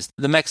commercialized.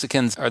 The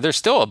Mexicans they're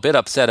still a bit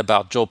upset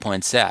about Joel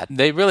Poinsett.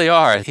 They really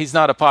are. He's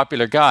not a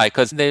popular guy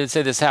because they would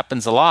say this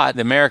happens a lot.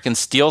 The Americans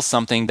steal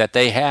something that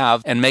they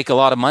have and make a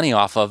lot of money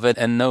off of it,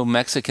 and no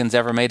Mexicans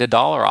ever made $1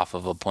 off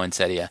of a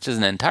poinsettia, which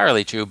isn't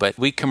entirely true, but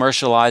we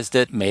commercialized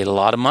it, made a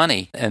lot of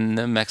money, and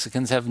the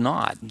Mexicans have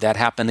not. That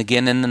happened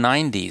again in the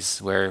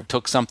 90s where it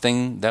took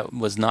something that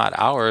was not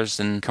ours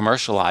and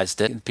commercialized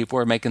it, and people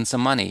were making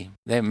some money.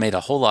 They haven't made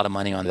a whole lot of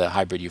money on the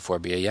hybrid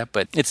euphorbia yet,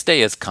 but its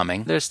day is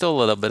coming. They're still a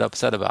little bit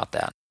upset about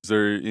that. Is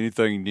there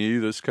anything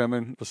new that's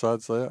coming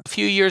besides that? A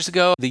few years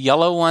ago, the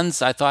yellow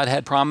ones I thought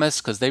had promise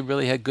because they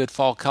really had good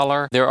fall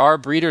color. There are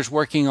breeders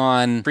working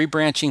on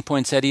free-branching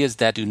poinsettias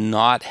that do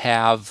not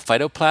have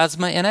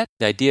phytoplasma in it.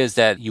 The idea is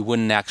that you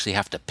wouldn't actually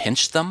have to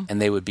pinch them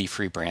and they would be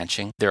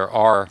free-branching. There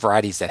are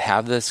varieties that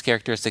have this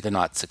characteristic. They're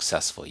not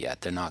successful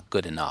yet. They're not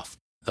good enough.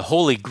 The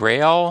holy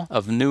grail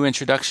of new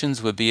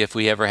introductions would be if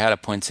we ever had a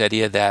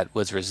poinsettia that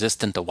was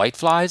resistant to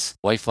whiteflies.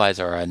 Whiteflies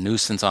are a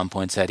nuisance on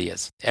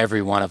poinsettias.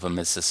 Every one of them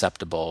is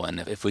susceptible,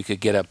 and if we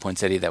could get a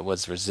poinsettia that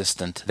was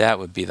resistant, that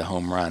would be the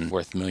home run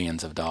worth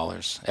millions of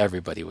dollars.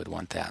 Everybody would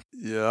want that.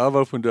 Yeah, I've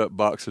opened up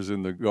boxes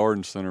in the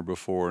garden center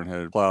before and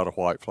had a cloud of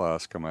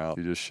whiteflies come out.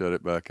 You just shut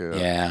it back up.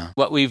 Yeah.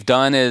 What we've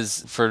done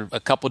is for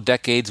a couple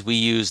decades we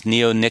used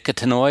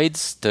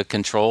neonicotinoids to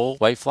control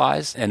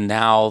whiteflies, and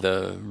now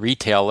the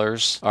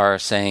retailers are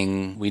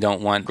saying we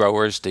don't want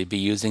growers to be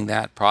using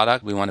that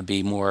product. We want to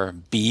be more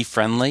bee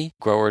friendly.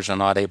 Growers are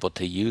not able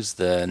to use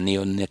the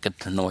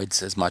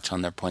neonicotinoids as much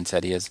on their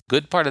poinsettias.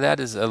 Good part of that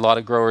is a lot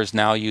of growers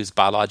now use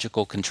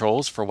biological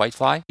controls for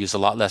whitefly, use a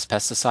lot less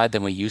pesticide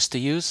than we used to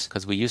use,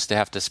 because we used to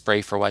have to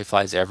spray for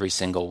whiteflies every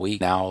single week.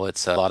 Now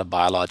it's a lot of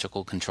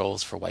biological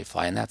controls for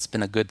whitefly, and that's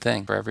been a good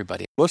thing for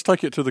everybody. Let's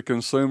take it to the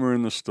consumer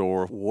in the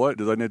store. What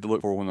do they need to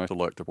look for when they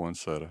select a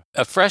poinsettia?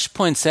 A fresh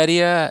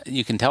poinsettia,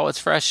 you can tell it's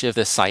fresh if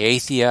the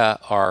cyathea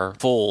are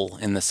full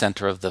in the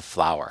center of the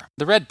flower.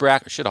 The red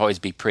bract should always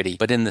be pretty,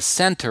 but in the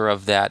center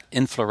of that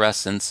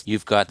inflorescence,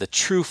 you've got the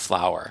true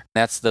flower.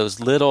 That's those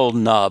little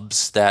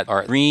nubs that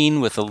are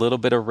green with a little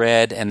bit of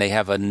red, and they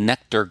have a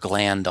nectar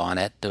gland on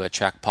it to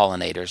attract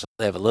pollinators.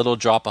 They have a little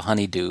drop of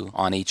honeydew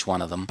on each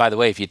one of them. By the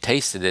way, if you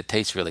taste it, it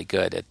tastes really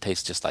good. It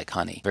tastes just like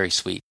honey. Very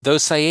sweet.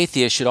 Those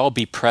cyathea should all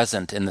be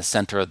present in the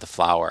center of the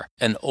flower.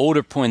 An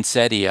older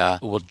poinsettia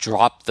will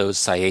drop those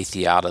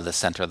cyathea out of the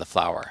center of the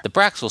flower. The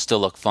bracts will still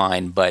look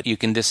fine, but you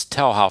can just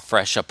tell how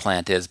fresh a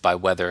plant is by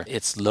whether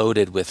it's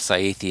loaded with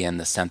cyathea in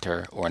the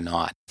center or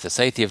not. If the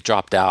cyathea have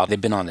dropped out,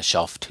 they've been on the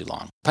shelf too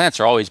long. Plants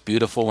are always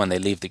beautiful when they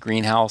leave the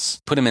greenhouse.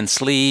 Put them in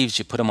sleeves,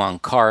 you put them on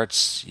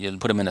carts, you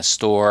put them in a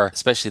store.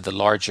 Especially the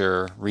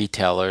larger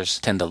retailers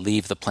tend to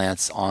leave the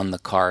plants on the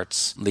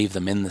carts, leave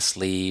them in the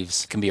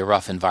sleeves. It can be a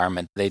rough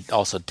environment. They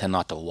also tend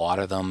not to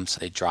water them,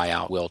 so they dry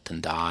out, wilt,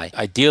 and die.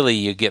 Ideally,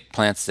 you get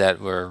plants that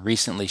were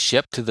recently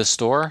shipped to the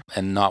store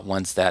and not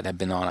ones that have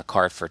been on a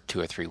cart for 2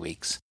 or 3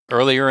 weeks.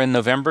 Earlier in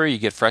November, you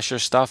get fresher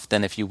stuff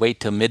than if you wait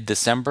till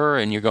mid-December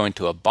and you're going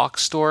to a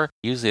box store.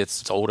 Usually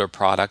it's older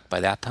product by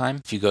that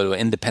time. If you go to an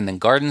independent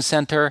garden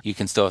center, you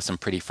can still have some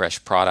pretty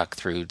fresh product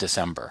through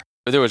December.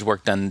 There was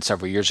work done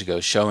several years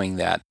ago showing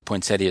that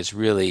poinsettias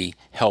really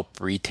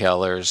help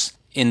retailers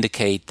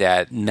indicate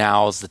that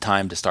now's the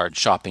time to start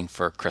shopping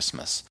for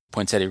Christmas.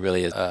 Poinsettia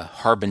really is a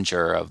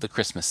harbinger of the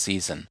Christmas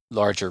season.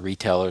 Larger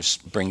retailers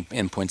bring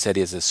in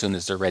poinsettias as soon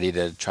as they're ready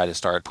to try to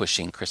start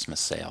pushing Christmas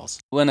sales.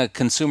 When a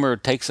consumer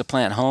takes a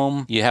plant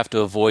home, you have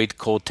to avoid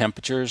cold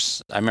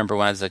temperatures. I remember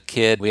when I was a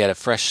kid, we had a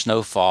fresh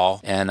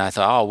snowfall, and I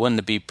thought, wouldn't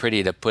it be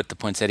pretty to put the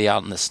poinsettia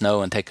out in the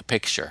snow and take a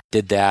picture?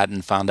 Did that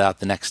and found out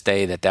the next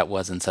day that that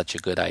wasn't such a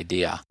good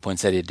idea.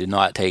 Poinsettia do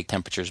not take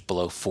temperatures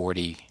below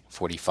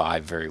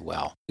 40-45 very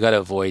well. You got to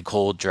avoid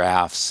cold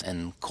drafts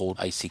and cold,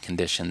 icy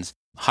conditions.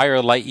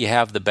 Higher light you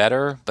have, the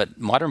better, but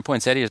modern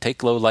poinsettias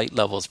take low light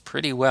levels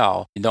pretty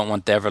well. You don't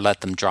want to ever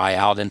let them dry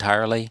out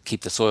entirely.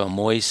 Keep the soil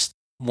moist.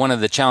 One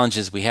of the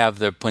challenges we have,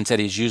 the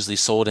poinsettia is usually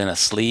sold in a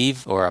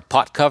sleeve or a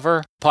pot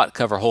cover. Pot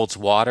cover holds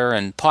water,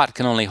 and pot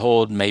can only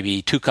hold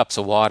maybe 2 cups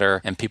of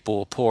water, and people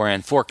will pour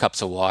in 4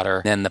 cups of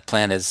water. Then the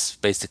plant is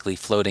basically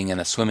floating in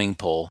a swimming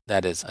pool.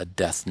 That is a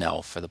death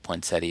knell for the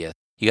poinsettia.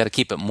 You got to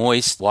keep it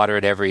moist, water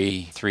it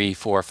every 3,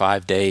 4,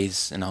 5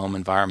 days in a home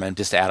environment.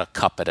 Just add a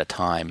cup at a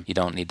time. You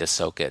don't need to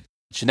soak it.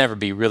 It should never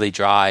be really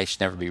dry. It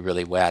should never be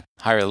really wet.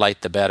 Higher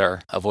light, the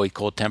better. Avoid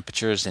cold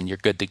temperatures, and you're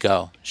good to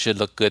go. Should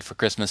look good for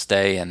Christmas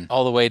Day and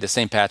all the way to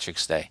St.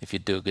 Patrick's Day if you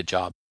do a good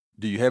job.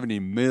 Do you have any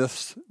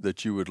myths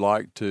that you would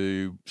like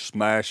to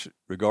smash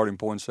regarding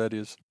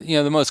poinsettias?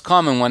 The most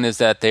common one is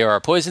that they are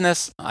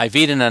poisonous. I've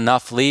eaten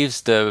enough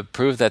leaves to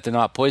prove that they're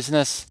not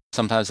poisonous.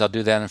 Sometimes I'll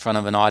do that in front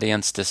of an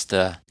audience just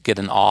to get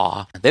an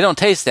awe. They don't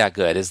taste that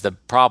good is the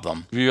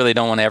problem. You really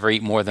don't want to ever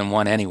eat more than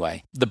one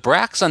anyway. The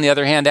bracts, on the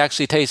other hand,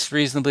 actually taste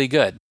reasonably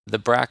good. The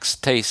bracts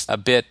taste a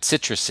bit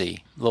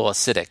citrusy, a little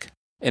acidic.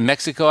 In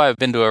Mexico, I've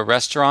been to a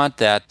restaurant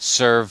that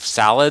serves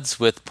salads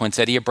with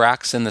poinsettia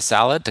bracts in the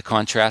salad to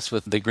contrast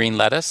with the green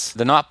lettuce.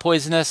 They're not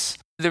poisonous.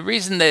 The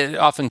reason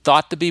they're often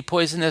thought to be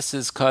poisonous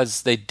is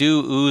because they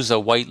do ooze a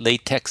white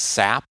latex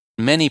sap.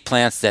 Many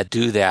plants that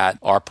do that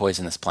are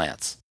poisonous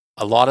plants.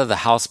 A lot of the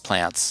house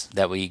plants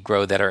that we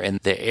grow that are in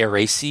the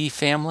Araceae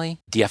family,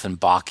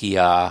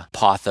 Dieffenbachia,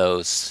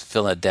 Pothos,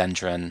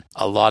 Philodendron,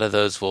 a lot of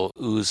those will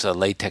ooze a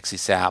latexy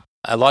sap.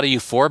 A lot of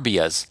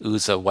euphorbias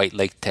ooze a white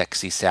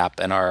latexy sap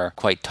and are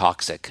quite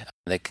toxic.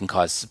 They can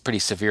cause pretty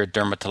severe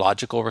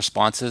dermatological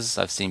responses.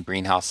 I've seen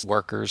greenhouse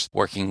workers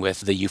working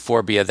with the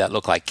euphorbia that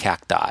look like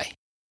cacti.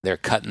 They're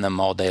cutting them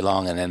all day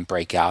long and then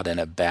break out in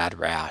a bad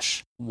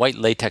rash. White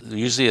latex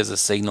usually is a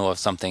signal of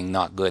something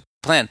not good.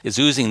 The plant is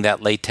using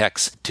that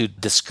latex to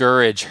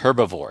discourage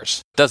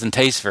herbivores. It doesn't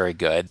taste very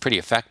good, pretty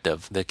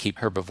effective to keep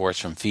herbivores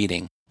from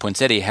feeding.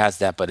 Poinsettia has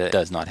that, but it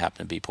does not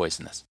happen to be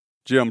poisonous.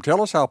 Jim,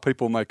 tell us how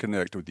people may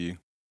connect with you.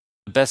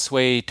 The best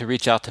way to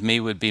reach out to me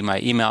would be my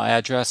email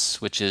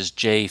address, which is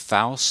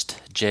jfaust,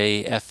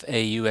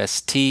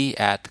 Jfaust,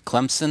 at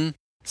Clemson,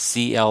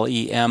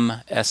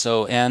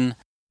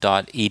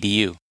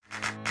 CLEMSON.edu.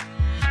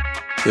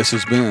 This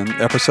has been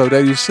episode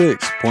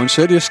 86,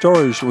 Poinsettia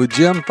Stories with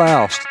Jim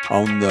Faust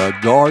on the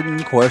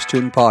Garden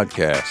Question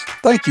Podcast.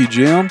 Thank you,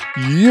 Jim.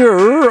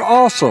 You're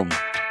awesome.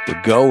 The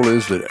goal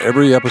is that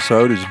every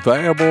episode is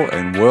valuable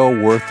and well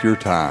worth your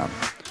time.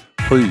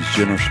 Please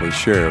generously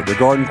share the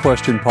Garden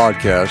Question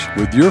podcast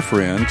with your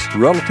friends,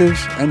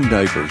 relatives, and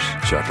neighbors.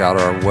 Check out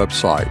our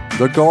website,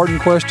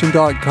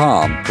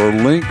 thegardenquestion.com, for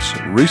links,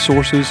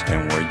 resources,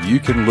 and where you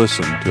can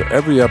listen to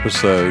every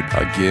episode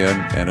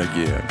again and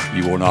again.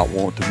 You will not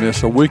want to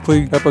miss a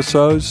weekly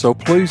episode, so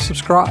please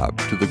subscribe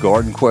to the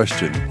Garden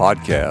Question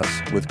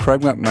podcast with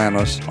Craig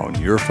McManus on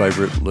your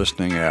favorite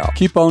listening app.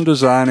 Keep on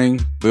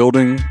designing,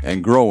 building,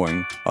 and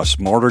growing a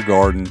smarter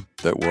garden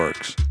that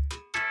works.